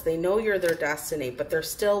heal this. They know you're their destiny, but they're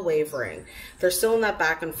still wavering. They're still in that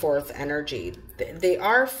back and forth energy. They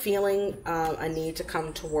are feeling a need to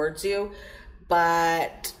come towards you,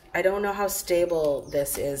 but I don't know how stable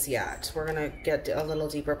this is yet. We're going to get a little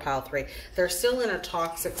deeper, pile 3. They're still in a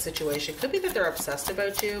toxic situation. Could be that they're obsessed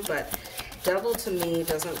about you, but Devil to me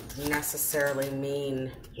doesn't necessarily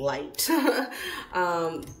mean light.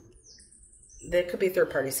 There could be a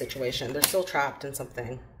third-party situation. They're still trapped in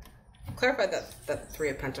something. Clarify that Three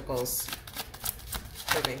of Pentacles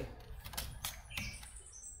for me.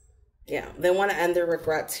 Yeah, they want to end their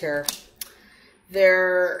regrets here.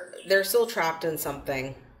 They're still trapped in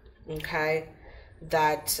something, okay,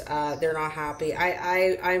 that they're not happy.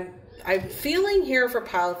 I'm feeling here for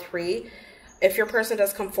pile 3, if your person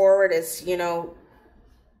does come forward, is, you know,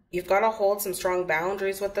 you've got to hold some strong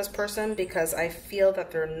boundaries with this person, because I feel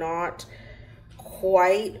that they're not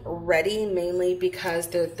quite ready, mainly because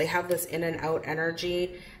they have this in and out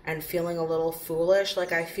energy and feeling a little foolish.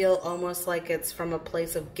 Like, I feel almost like it's from a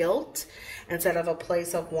place of guilt instead of a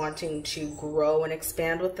place of wanting to grow and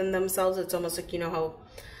expand within themselves. It's almost like, you know how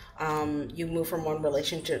you move from one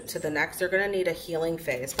relationship to the next. They're going to need a healing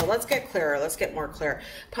phase. But let's get clearer. Let's get more clear.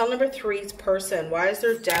 Pile number 3's person. Why is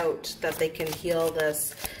there doubt that they can heal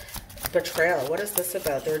this betrayal? What is this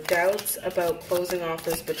about? There are doubts about closing off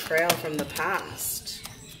this betrayal from the past.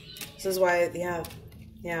 This is why,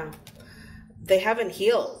 yeah. They haven't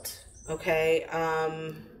healed, okay?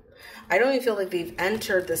 I don't even feel like they've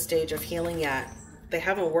entered the stage of healing yet. They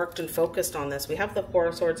haven't worked and focused on this. We have the Four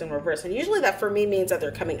of Swords in reverse. And usually that for me means that they're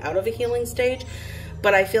coming out of a healing stage.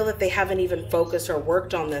 But I feel that they haven't even focused or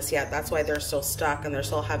worked on this yet. That's why they're still stuck and they're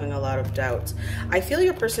still having a lot of doubts. I feel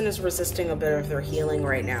your person is resisting a bit of their healing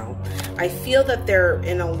right now. I feel that they're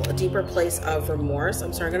in a deeper place of remorse.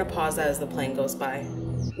 I'm sorry, I'm going to pause that as the plane goes by.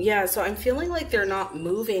 Yeah, so I'm feeling like they're not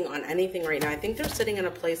moving on anything right now. I think they're sitting in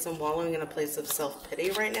a place and wallowing in a place of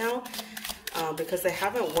self-pity right now. Because they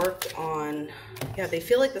haven't worked on, yeah, they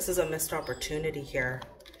feel like this is a missed opportunity here.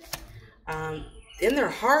 In their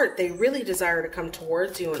heart, they really desire to come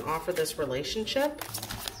towards you and offer this relationship.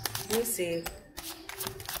 Let me see.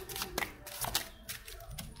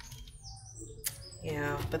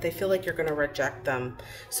 Yeah, but they feel like you're going to reject them.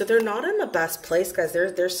 So they're not in the best place, guys.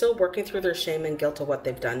 They're still working through their shame and guilt of what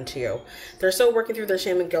they've done to you. They're still working through their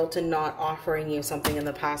shame and guilt and not offering you something in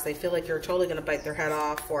the past. They feel like you're totally going to bite their head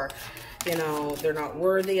off, or, you know, they're not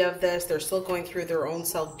worthy of this. They're still going through their own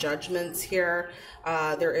self-judgments here.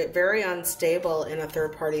 They're very unstable in a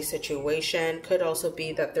third-party situation. Could also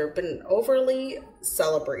be that they've been overly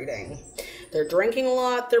celebrating. They're drinking a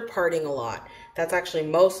lot. They're partying a lot. That's actually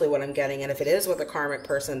mostly what I'm getting. And if it is with a karmic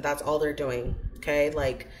person, that's all they're doing. Okay,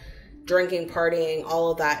 like drinking, partying,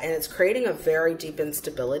 all of that. And it's creating a very deep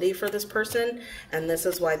instability for this person. And this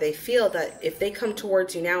is why they feel that if they come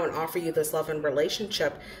towards you now and offer you this love and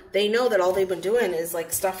relationship, they know that all they've been doing is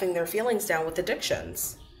like stuffing their feelings down with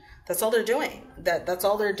addictions. That's all they're doing. That's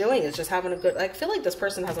all they're doing is just having a good, I feel like this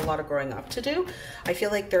person has a lot of growing up to do. I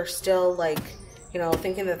feel like they're still like, you know,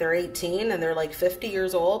 thinking that they're 18 and they're like 50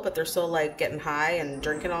 years old, but they're still like getting high and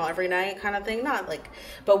drinking all every night kind of thing. Not like,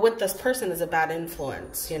 but with this person is a bad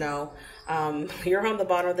influence, you know. You're on the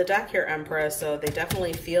bottom of the deck here, Empress, so they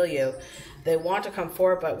definitely feel you. They want to come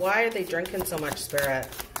forward, but why are they drinking so much, Spirit?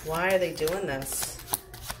 Why are they doing this?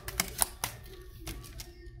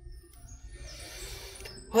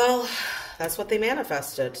 Well, That's what they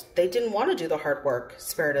manifested. They didn't want to do the hard work,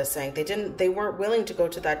 Spirit is saying. They weren't willing to go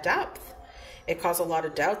to that depth. It caused a lot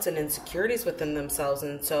of doubts and insecurities within themselves.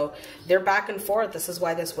 And so they're back and forth. This is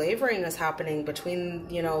why this wavering is happening between,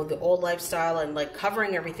 you know, the old lifestyle and like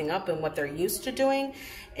covering everything up and what they're used to doing.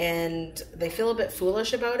 And they feel a bit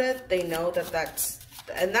foolish about it. They know that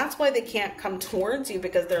that's why they can't come towards you,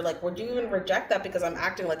 because they're like, would you even reject that because I'm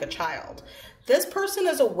acting like a child? This person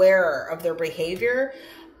is aware of their behavior,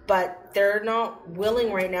 but they're not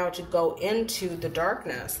willing right now to go into the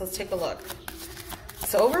darkness. Let's take a look.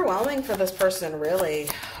 It's overwhelming for this person, really.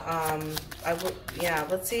 Yeah,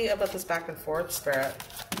 let's see about this back and forth, Spirit,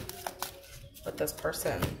 with this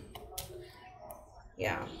person.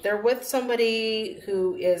 Yeah, they're with somebody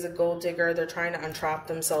who is a gold digger. They're trying to untrap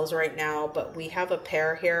themselves right now, but we have a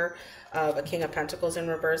pair here of a King of Pentacles in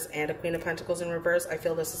reverse and a Queen of Pentacles in reverse. I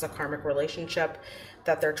feel this is a karmic relationship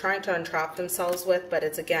that they're trying to untrap themselves with, but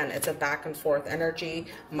it's a back and forth energy.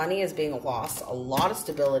 Money is being lost. A lot of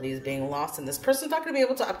stability is being lost, and this person's not going to be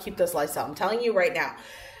able to upkeep this lifestyle. I'm telling you right now,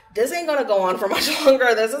 this ain't going to go on for much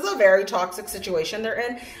longer. This is a very toxic situation they're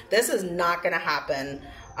in. This is not going to happen.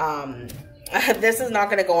 This is not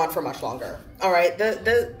going to go on for much longer. All right.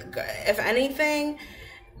 If anything,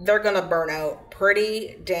 they're going to burn out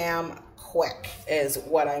pretty damn quick is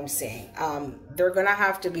what I'm seeing. They're going to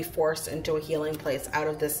have to be forced into a healing place out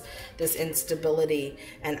of this instability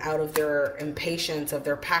and out of their impatience of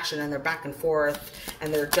their passion and their back and forth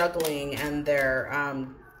and their juggling and their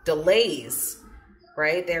delays.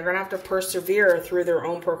 Right? They're going to have to persevere through their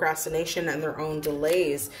own procrastination and their own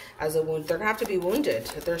delays as a wound. They're going to have to be wounded.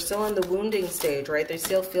 They're still in the wounding stage, right? They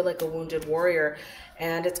still feel like a wounded warrior,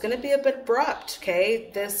 and it's going to be a bit abrupt. Okay.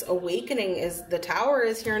 This awakening the Tower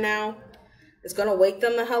is here now. It's going to wake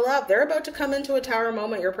them the hell up. They're about to come into a Tower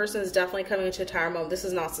moment. Your person is definitely coming into a Tower moment. This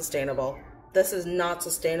is not sustainable. This is not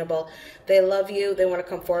sustainable. They love you. They want to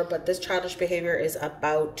come forward, but this childish behavior is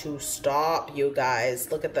about to stop, you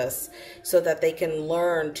guys. Look at this. So that they can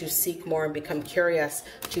learn to seek more and become curious,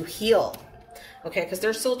 to heal. Okay, because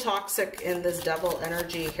they're still toxic in this devil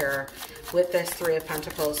energy here with this Three of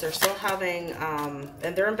Pentacles. They're still having,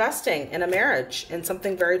 and they're investing in a marriage, in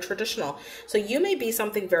something very traditional. So you may be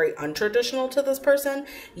something very untraditional to this person.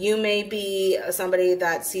 You may be somebody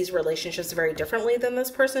that sees relationships very differently than this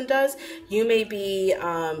person does. You may be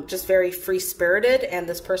just very free-spirited, and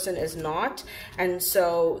this person is not. And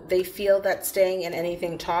so they feel that staying in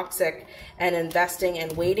anything toxic and investing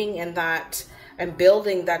and waiting in that and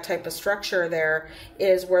building that type of structure there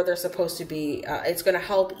is where they're supposed to be. It's going to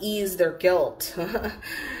help ease their guilt.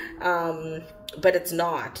 But it's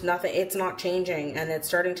not. It's not changing. And it's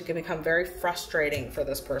starting to become very frustrating for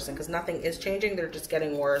this person because nothing is changing. They're just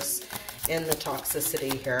getting worse in the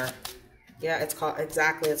toxicity here. Yeah, it's called,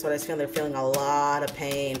 exactly. That's what I was feeling. They're feeling a lot of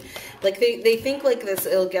pain. Like they think like this,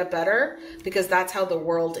 it'll get better because that's how the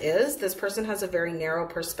world is. This person has a very narrow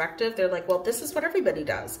perspective. They're like, well, this is what everybody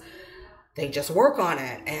does. They just work on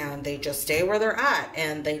it and they just stay where they're at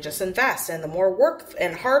and they just invest. And the more work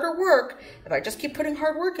and harder work, if I just keep putting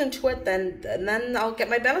hard work into it, then I'll get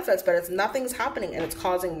my benefits. But nothing's happening and it's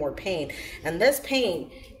causing more pain. And this pain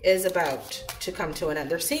is about to come to an end.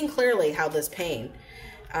 They're seeing clearly how this person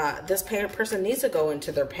needs to go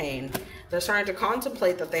into their pain. They're starting to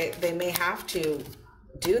contemplate that they may have to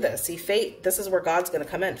do this. See, fate, this is where God's going to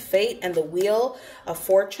come in. Fate and the wheel of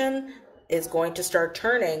fortune is going to start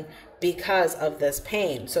turning because of this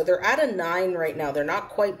pain. So they're at a 9 right now. They're not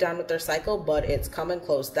quite done with their cycle, but it's coming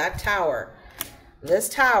close. That tower, this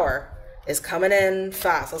tower is coming in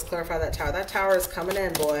fast. Let's clarify that tower. That tower is coming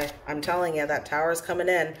in, boy. I'm telling you, that tower is coming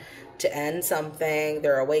in to end something.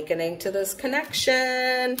 They're awakening to this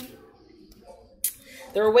connection.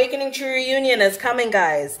 Their awakening to reunion is coming,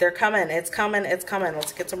 guys. They're coming. It's coming. It's coming.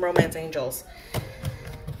 Let's get some romance angels.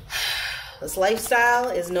 This lifestyle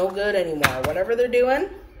is no good anymore. Whatever they're doing,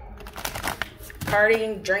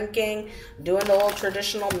 partying, drinking, doing the old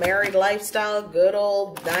traditional married lifestyle, good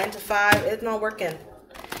old 9 to 5, it's not working.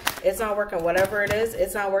 It's not working. Whatever it is,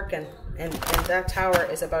 it's not working. And that tower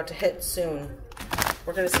is about to hit soon.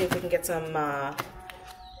 We're going to see if we can get some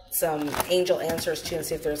angel answers too and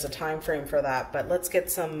see if there's a time frame for that. But let's get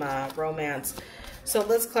some romance. So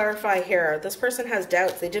let's clarify here. This person has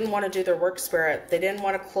doubts. They didn't want to do their work, Spirit. They didn't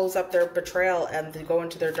want to close up their betrayal and go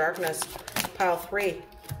into their darkness. Pile 3.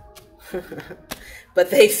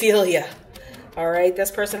 But they feel you. All right.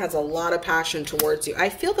 This person has a lot of passion towards you. I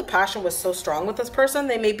feel the passion was so strong with this person.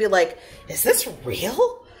 They may be like, is this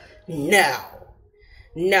real? No.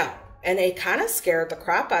 No. And it kind of scared the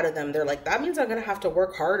crap out of them. They're like, that means I'm going to have to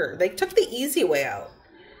work harder. They took the easy way out.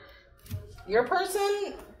 Your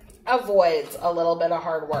person avoids a little bit of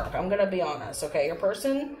hard work. I'm going to be honest, okay? Your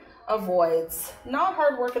person avoids not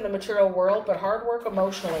hard work in the material world, but hard work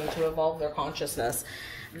emotionally to evolve their consciousness.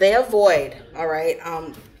 They avoid, all right,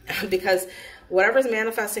 because whatever's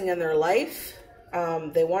manifesting in their life,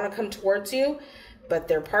 they want to come towards you, but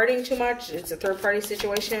they're partying too much. It's a third-party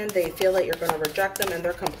situation. They feel that you're going to reject them, and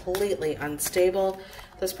they're completely unstable.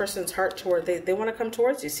 This person's heart toward, they want to come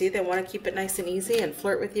towards you. See, they want to keep it nice and easy and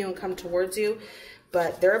flirt with you and come towards you.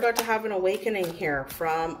 But they're about to have an awakening here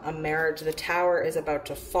from a marriage. The tower is about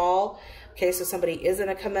to fall. Okay, so somebody is in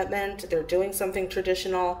a commitment. They're doing something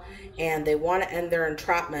traditional, and they want to end their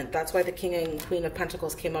entrapment. That's why the King and Queen of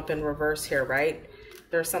Pentacles came up in reverse here, right?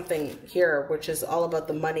 There's something here which is all about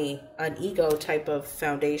the money, an ego type of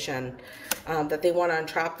foundation that they want to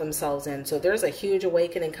entrap themselves in. So there's a huge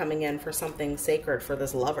awakening coming in for something sacred for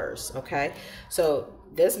this lovers, okay? So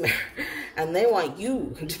this marriage, and they want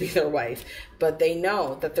you to be their wife, but they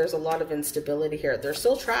know that there's a lot of instability here. They're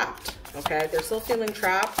still trapped, okay? They're still feeling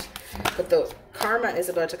trapped, but the karma is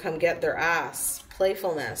about to come get their ass.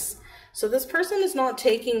 Playfulness. So this person is not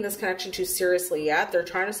taking this connection too seriously yet. They're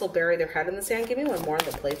trying to still bury their head in the sand. Give me one more of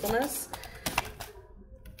the playfulness.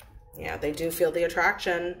 Yeah, they do feel the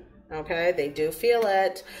attraction. Okay, they do feel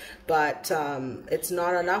it, but it's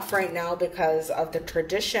not enough right now because of the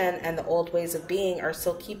tradition and the old ways of being are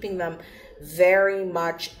still keeping them very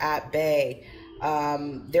much at bay.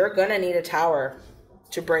 They're going to need a tower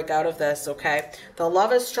to break out of this, okay? The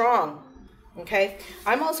love is strong. Okay,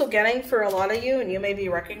 I'm also getting for a lot of you, and you may be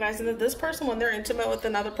recognizing that this person, when they're intimate with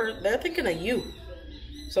another person, they're thinking of you.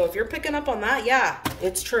 So if you're picking up on that, yeah,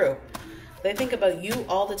 it's true. They think about you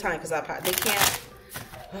all the time because they can't,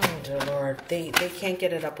 oh dear Lord, they can't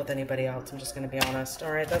get it up with anybody else. I'm just going to be honest.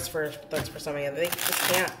 All right, that's for some of you. They just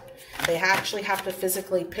can't. They actually have to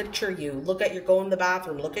physically picture you. Look at go in the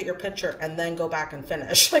bathroom, look at your picture, and then go back and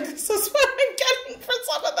finish. Like, this is what I'm getting for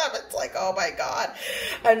some of them. It's like, oh my God.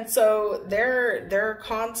 And so they're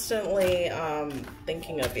constantly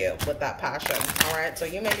thinking of you with that passion. All right, so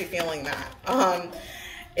you may be feeling that.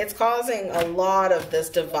 It's causing a lot of this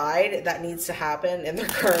divide that needs to happen in their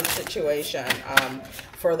current situation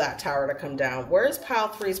for that tower to come down. Where's Pile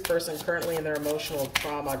 3's person currently in their emotional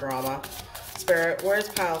drama? Spirit, where's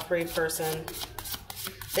Pile 3 person?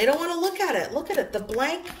 They don't want to look at it. Look at it. The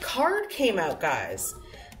blank card came out, guys.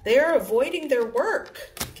 They are avoiding their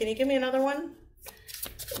work. Can you give me another one?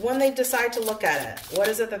 When they decide to look at it, what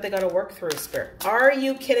is it that they got to work through, Spirit? Are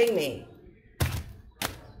you kidding me?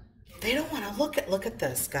 They don't want to look at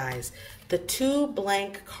this, guys. The 2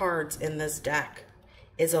 blank cards in this deck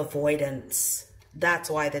is avoidance. That's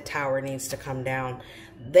why the tower needs to come down.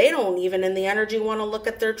 They don't even in the energy want to look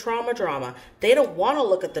at their drama. They don't want to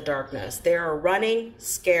look at the darkness. They are running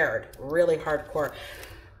scared, really hardcore.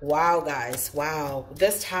 Wow, guys, wow.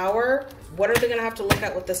 This tower, what are they going to have to look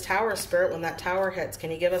at with this tower, Spirit, when that tower hits?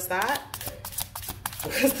 Can you give us that?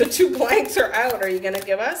 Because the 2 blanks are out. Are you going to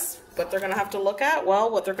give us what they're going to have to look at?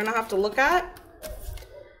 Well, what they're going to have to look at,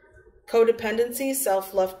 codependency,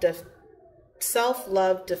 self-love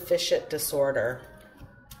deficit disorder.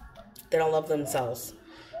 They don't love themselves.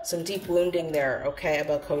 Some deep wounding there, okay,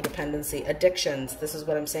 about codependency. Addictions, this is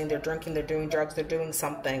what I'm saying. They're drinking, they're doing drugs, they're doing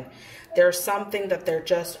something. There's something that they're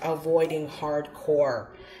just avoiding hardcore.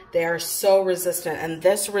 They are so resistant. And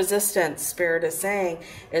this resistance, Spirit is saying,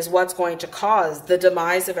 is what's going to cause the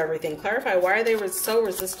demise of everything. Clarify, why are they so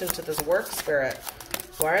resistant to this work, Spirit?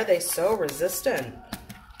 Why are they so resistant?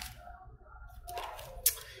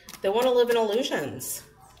 They want to live in illusions.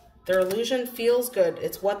 Their illusion feels good.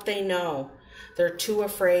 It's what they know. They're too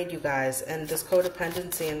afraid, you guys. And this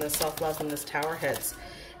codependency and this self-love and this tower hits,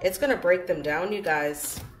 it's going to break them down, you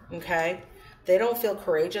guys. Okay? They don't feel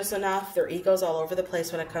courageous enough. Their ego's all over the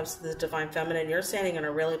place when it comes to the divine feminine. You're standing in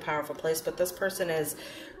a really powerful place, but this person is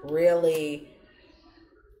really,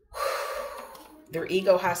 their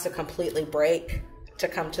ego has to completely break to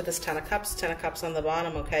come to this 10 of Cups on the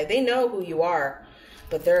bottom, okay? They know who you are,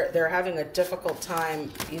 but they're having a difficult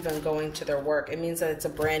time even going to their work. It means that it's a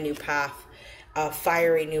brand new path, a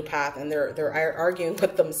fiery new path, and they're arguing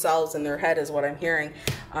with themselves in their head is what I'm hearing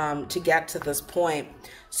to get to this point.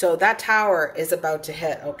 So that tower is about to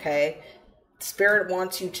hit, okay? Spirit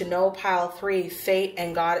wants you to know, Pile 3, fate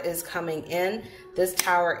and God is coming in. This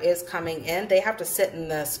tower is coming in. They have to sit in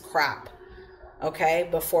this crap, okay,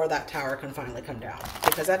 before that tower can finally come down.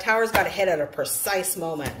 Because that tower's got to hit at a precise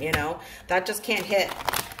moment, you know? That just can't hit.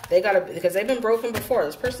 They got to, because they've been broken before.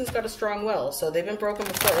 This person's got a strong will, so they've been broken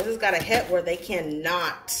before. This has got to hit where they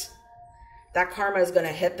cannot. That karma is going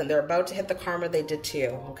to hit them. They're about to hit the karma they did to you,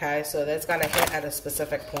 okay? So that's got to hit at a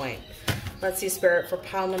specific point. Let's see, Spirit, for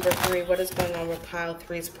pile number 3, what is going on with pile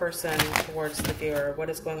 3's person towards the viewer? What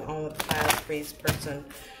is going on with pile 3's person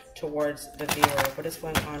towards the viewer? What is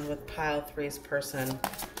going on with pile 3's person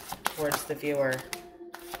towards the viewer?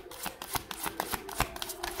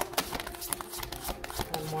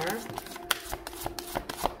 One more.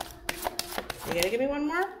 You gonna give me one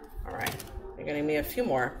more? All right. You're gonna give me a few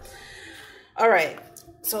more. All right.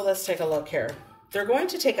 So let's take a look here. They're going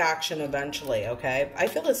to take action eventually, okay? I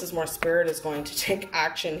feel this is more Spirit is going to take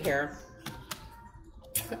action here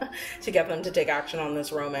to get them to take action on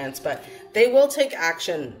this romance, but they will take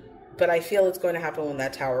action, but I feel it's going to happen when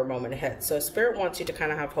that Tower moment hits. So Spirit wants you to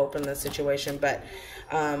kind of have hope in this situation, but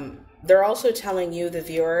they're also telling you, the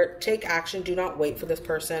viewer, take action. Do not wait for this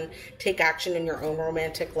person. Take action in your own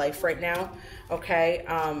romantic life right now, okay?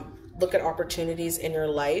 Look at opportunities in your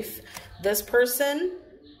life. This person,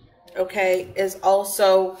 okay, is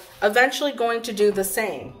also eventually going to do the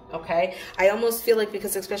same, okay? I almost feel like,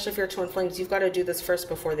 because especially if you're twin flames, you've got to do this first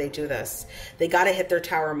before they do this. They got to hit their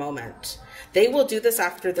Tower moment. They will do this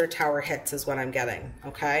after their Tower hits is what I'm getting,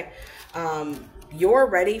 okay? You're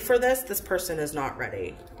ready for this. This person is not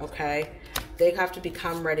ready, okay? They have to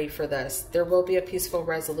become ready for this. There will be a peaceful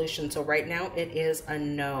resolution. So right now it is a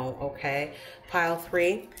no, okay? Pile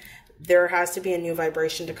 3. There has to be a new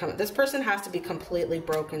vibration to come. This person has to be completely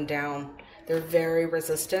broken down. They're very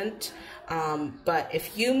resistant. But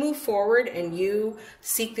if you move forward and you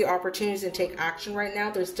seek the opportunities and take action right now,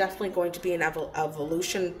 there's definitely going to be an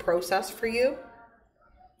evolution process for you.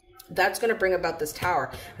 That's going to bring about this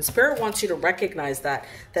Tower. And Spirit wants you to recognize that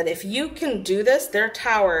if you can do this, their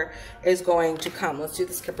Tower is going to come. Let's do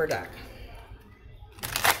the Skipper deck.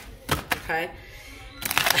 Okay.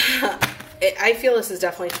 I feel this is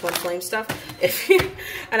definitely twin flame stuff.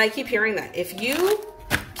 And I keep hearing that. If you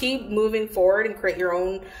keep moving forward and create your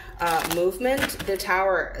own movement, the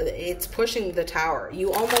Tower, it's pushing the Tower. You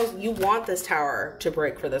want this Tower to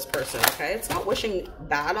break for this person, okay? It's not wishing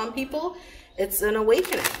bad on people. It's an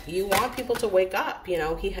awakening. You want people to wake up. You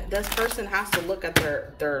know, this person has to look at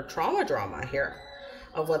their trauma drama here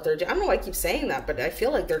of what they're doing. I don't know why I keep saying that, but I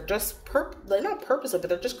feel like they're just, they're not purposely, but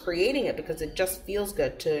they're just creating it because it just feels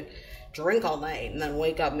good to drink all night and then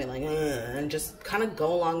wake up and be like, and just kind of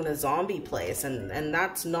go along in a zombie place. And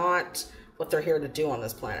that's not what they're here to do on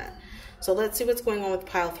this planet. So let's see what's going on with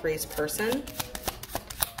pile 3's person.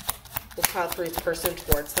 With pile 3's person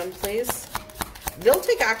towards them, please. They'll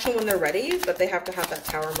take action when they're ready, but they have to have that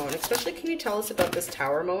Tower moment. Especially, can you tell us about this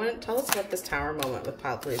Tower moment? Tell us about this Tower moment with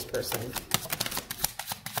pile 3's person.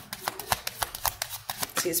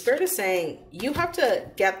 See, Spirit is saying you have to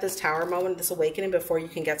get this Tower moment, this awakening, before you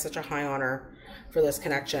can get such a high honor for this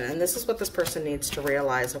connection. And this is what this person needs to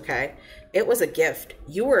realize, okay? It was a gift.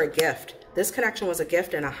 You were a gift. This connection was a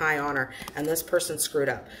gift and a high honor, and this person screwed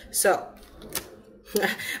up. So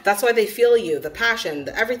that's why they feel you, the passion,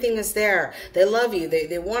 everything is there. They love you.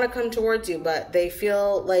 They want to come towards you, but they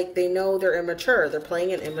feel like they know they're immature. They're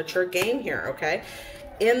playing an immature game here, okay?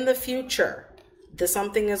 In the future,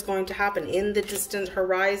 something is going to happen in the distant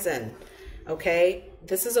horizon, okay?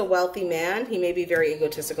 This is a wealthy man. He may be very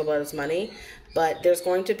egotistical about his money, but there's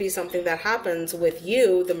going to be something that happens with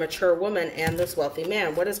you, the mature woman, and this wealthy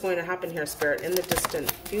man. What is going to happen here, Spirit? In the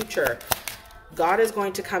distant future, God is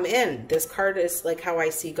going to come in. This card is like how I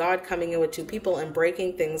see God coming in with two people and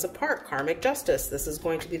breaking things apart. Karmic justice. This is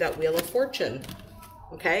going to be that Wheel of Fortune,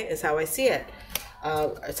 okay, is how I see it.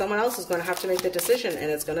 Someone else is going to have to make the decision,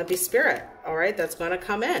 and it's going to be Spirit, all right, that's going to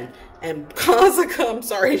come in and cause I'm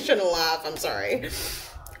sorry, I shouldn't laugh, I'm sorry,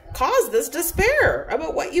 cause this despair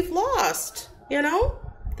about what you've lost. You know,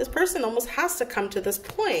 this person almost has to come to this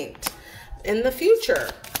point in the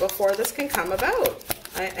future before this can come about.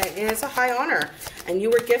 And it's a high honor, and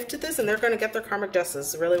you were gifted this, and they're going to get their karmic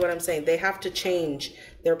justice, is really what I'm saying. They have to change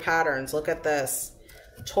their patterns. Look at this.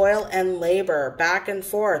 Toil and labor, back and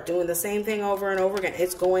forth, doing the same thing over and over again.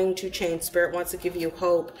 It's going to change. Spirit wants to give you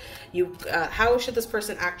hope. How should this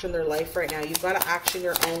person act in their life right now? You've got to action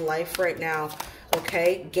your own life right now,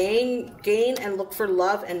 okay? Gain and look for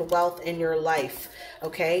love and wealth in your life,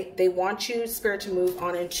 okay? They want you, Spirit, to move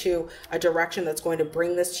on into a direction that's going to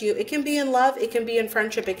bring this to you. It can be in love, it can be in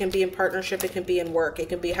friendship, it can be in partnership, it can be in work, it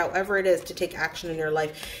can be however it is to take action in your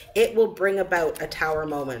life. It will bring about a Tower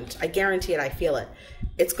moment. I guarantee it. I feel it.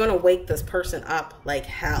 It's going to wake this person up like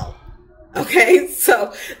hell. Okay,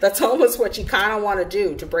 so that's almost what you kind of want to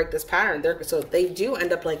do to break this pattern. So they do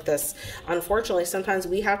end up like this. Unfortunately, sometimes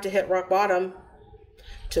we have to hit rock bottom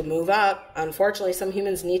to move up. Unfortunately, some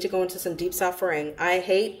humans need to go into some deep suffering. I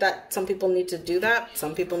hate that some people need to do that.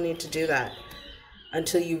 Some people need to do that.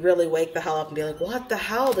 until you really wake the hell up and be like, what the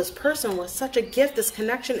hell? This person was such a gift. This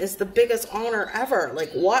connection is the biggest honor ever.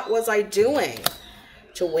 Like, what was I doing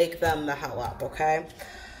to wake them the hell up? Okay.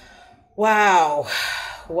 Wow.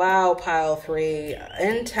 Wow, pile 3.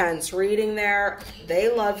 Intense reading there. They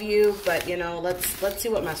love you, but you know, let's see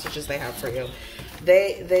what messages they have for you.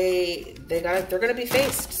 They're gonna be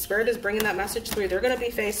faced. Spirit is bringing that message through. They're gonna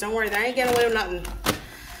be faced. Don't worry, they ain't getting away with nothing.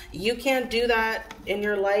 You can't do that in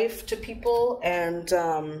your life to people and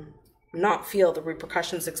not feel the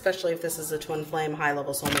repercussions, especially if this is a twin flame, high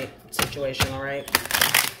level soulmate situation. All right,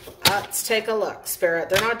 let's take a look. Spirit,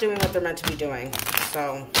 they're not doing what they're meant to be doing,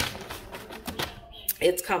 so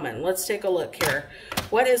it's coming. Let's take a look here.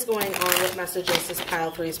 What is going on? What message is this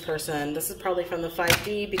pile 3's person? This is probably from the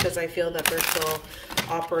 5D, because I feel that they're still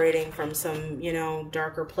operating from some, you know,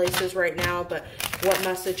 darker places right now. But what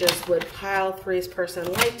messages would pile 3's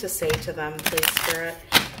person like to say to them, please, Spirit?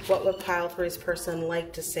 What would pile 3's person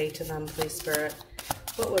like to say to them, please, Spirit?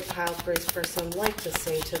 What would pile 3's person like to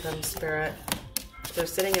say to them, Spirit? They're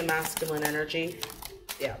sitting in masculine energy.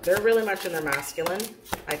 Yeah, they're really much in their masculine.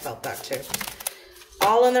 I felt that too.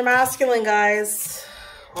 All in their masculine, guys.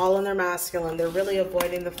 All in their masculine. They're really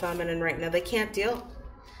avoiding the feminine right now. They can't deal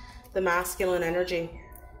the masculine energy.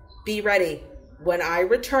 Be ready. When I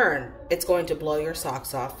return, it's going to blow your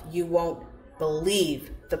socks off. You won't believe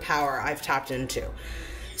the power I've tapped into.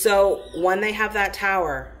 So when they have that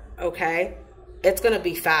tower, okay, it's going to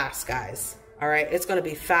be fast, guys. All right. It's going to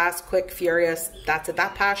be fast, quick, furious. That's it.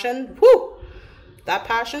 That passion. Whoo! That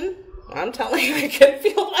passion. I'm telling you, I can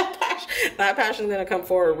feel that passion. That passion is going to come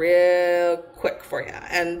forward real quick for you.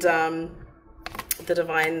 And the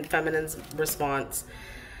divine feminine's response.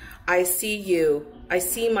 I see you. I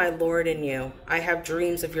see my Lord in you. I have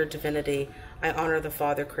dreams of your divinity. I honor the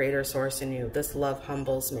Father, Creator, Source in you. This love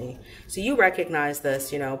humbles me. So you recognize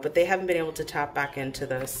this, you know, but they haven't been able to tap back into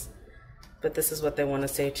this. But this is what they want to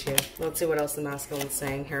say to you. Let's see what else the masculine is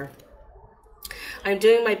saying here. I'm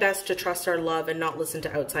doing my best to trust our love and not listen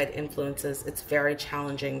to outside influences. It's very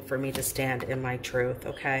challenging for me to stand in my truth,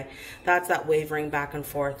 okay? That's that wavering back and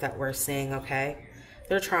forth that we're seeing, okay?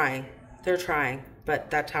 They're trying,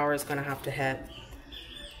 but that tower is going to have to hit.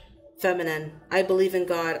 Feminine, I believe in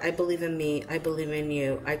God, I believe in me, I believe in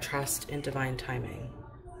you, I trust in divine timing,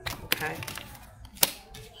 okay?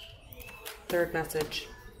 Third message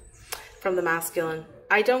from the masculine.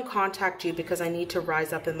 I don't contact you because I need to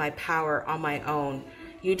rise up in my power on my own.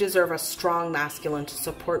 You deserve a strong masculine to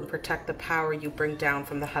support and protect the power you bring down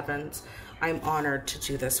from the heavens. I'm honored to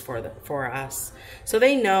do this for us. So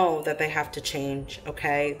they know that they have to change,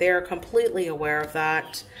 okay? They are completely aware of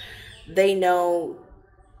that. They know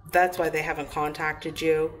that's why they haven't contacted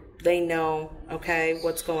you. They know, okay,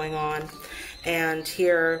 what's going on. And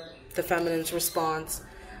here, the feminine's response.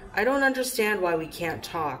 I don't understand why we can't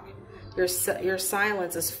talk. Your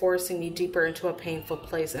silence is forcing me deeper into a painful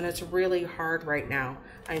place, and it's really hard right now.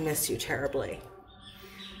 I miss you terribly.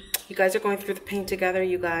 You guys are going through the pain together,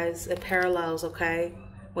 you guys. It parallels, okay?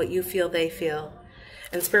 What you feel, they feel.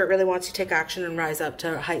 And Spirit really wants you to take action and rise up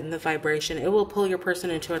to heighten the vibration. It will pull your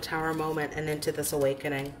person into a tower moment and into this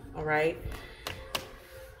awakening, all right?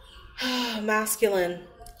 Masculine.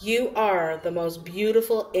 You are the most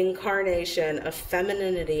beautiful incarnation of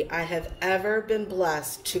femininity I have ever been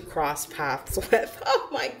blessed to cross paths with. Oh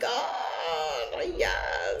my God,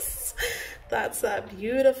 yes. That's that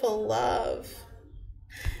beautiful love.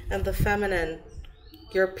 And the feminine,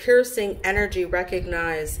 your piercing energy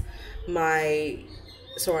recognize my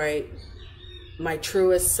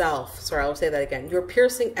truest self. Sorry, I'll say that again. Your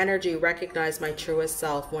piercing energy recognized my truest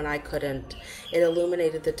self when I couldn't. It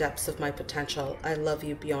illuminated the depths of my potential. I love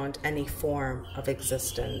you beyond any form of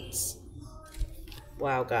existence.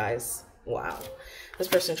 Wow, guys. Wow. This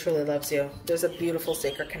person truly loves you. There's a beautiful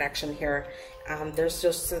sacred connection here. There's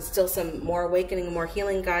just still some more awakening, more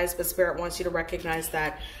healing, guys, but Spirit wants you to recognize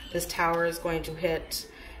that this tower is going to hit,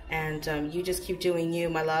 and you just keep doing you,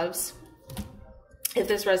 my loves. If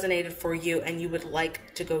this resonated for you and you would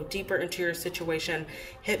like to go deeper into your situation,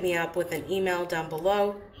 hit me up with an email down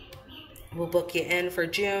below. We'll book you in for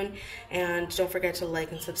June. And don't forget to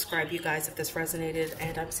like and subscribe, you guys, if this resonated.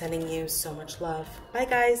 And I'm sending you so much love. Bye,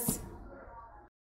 guys.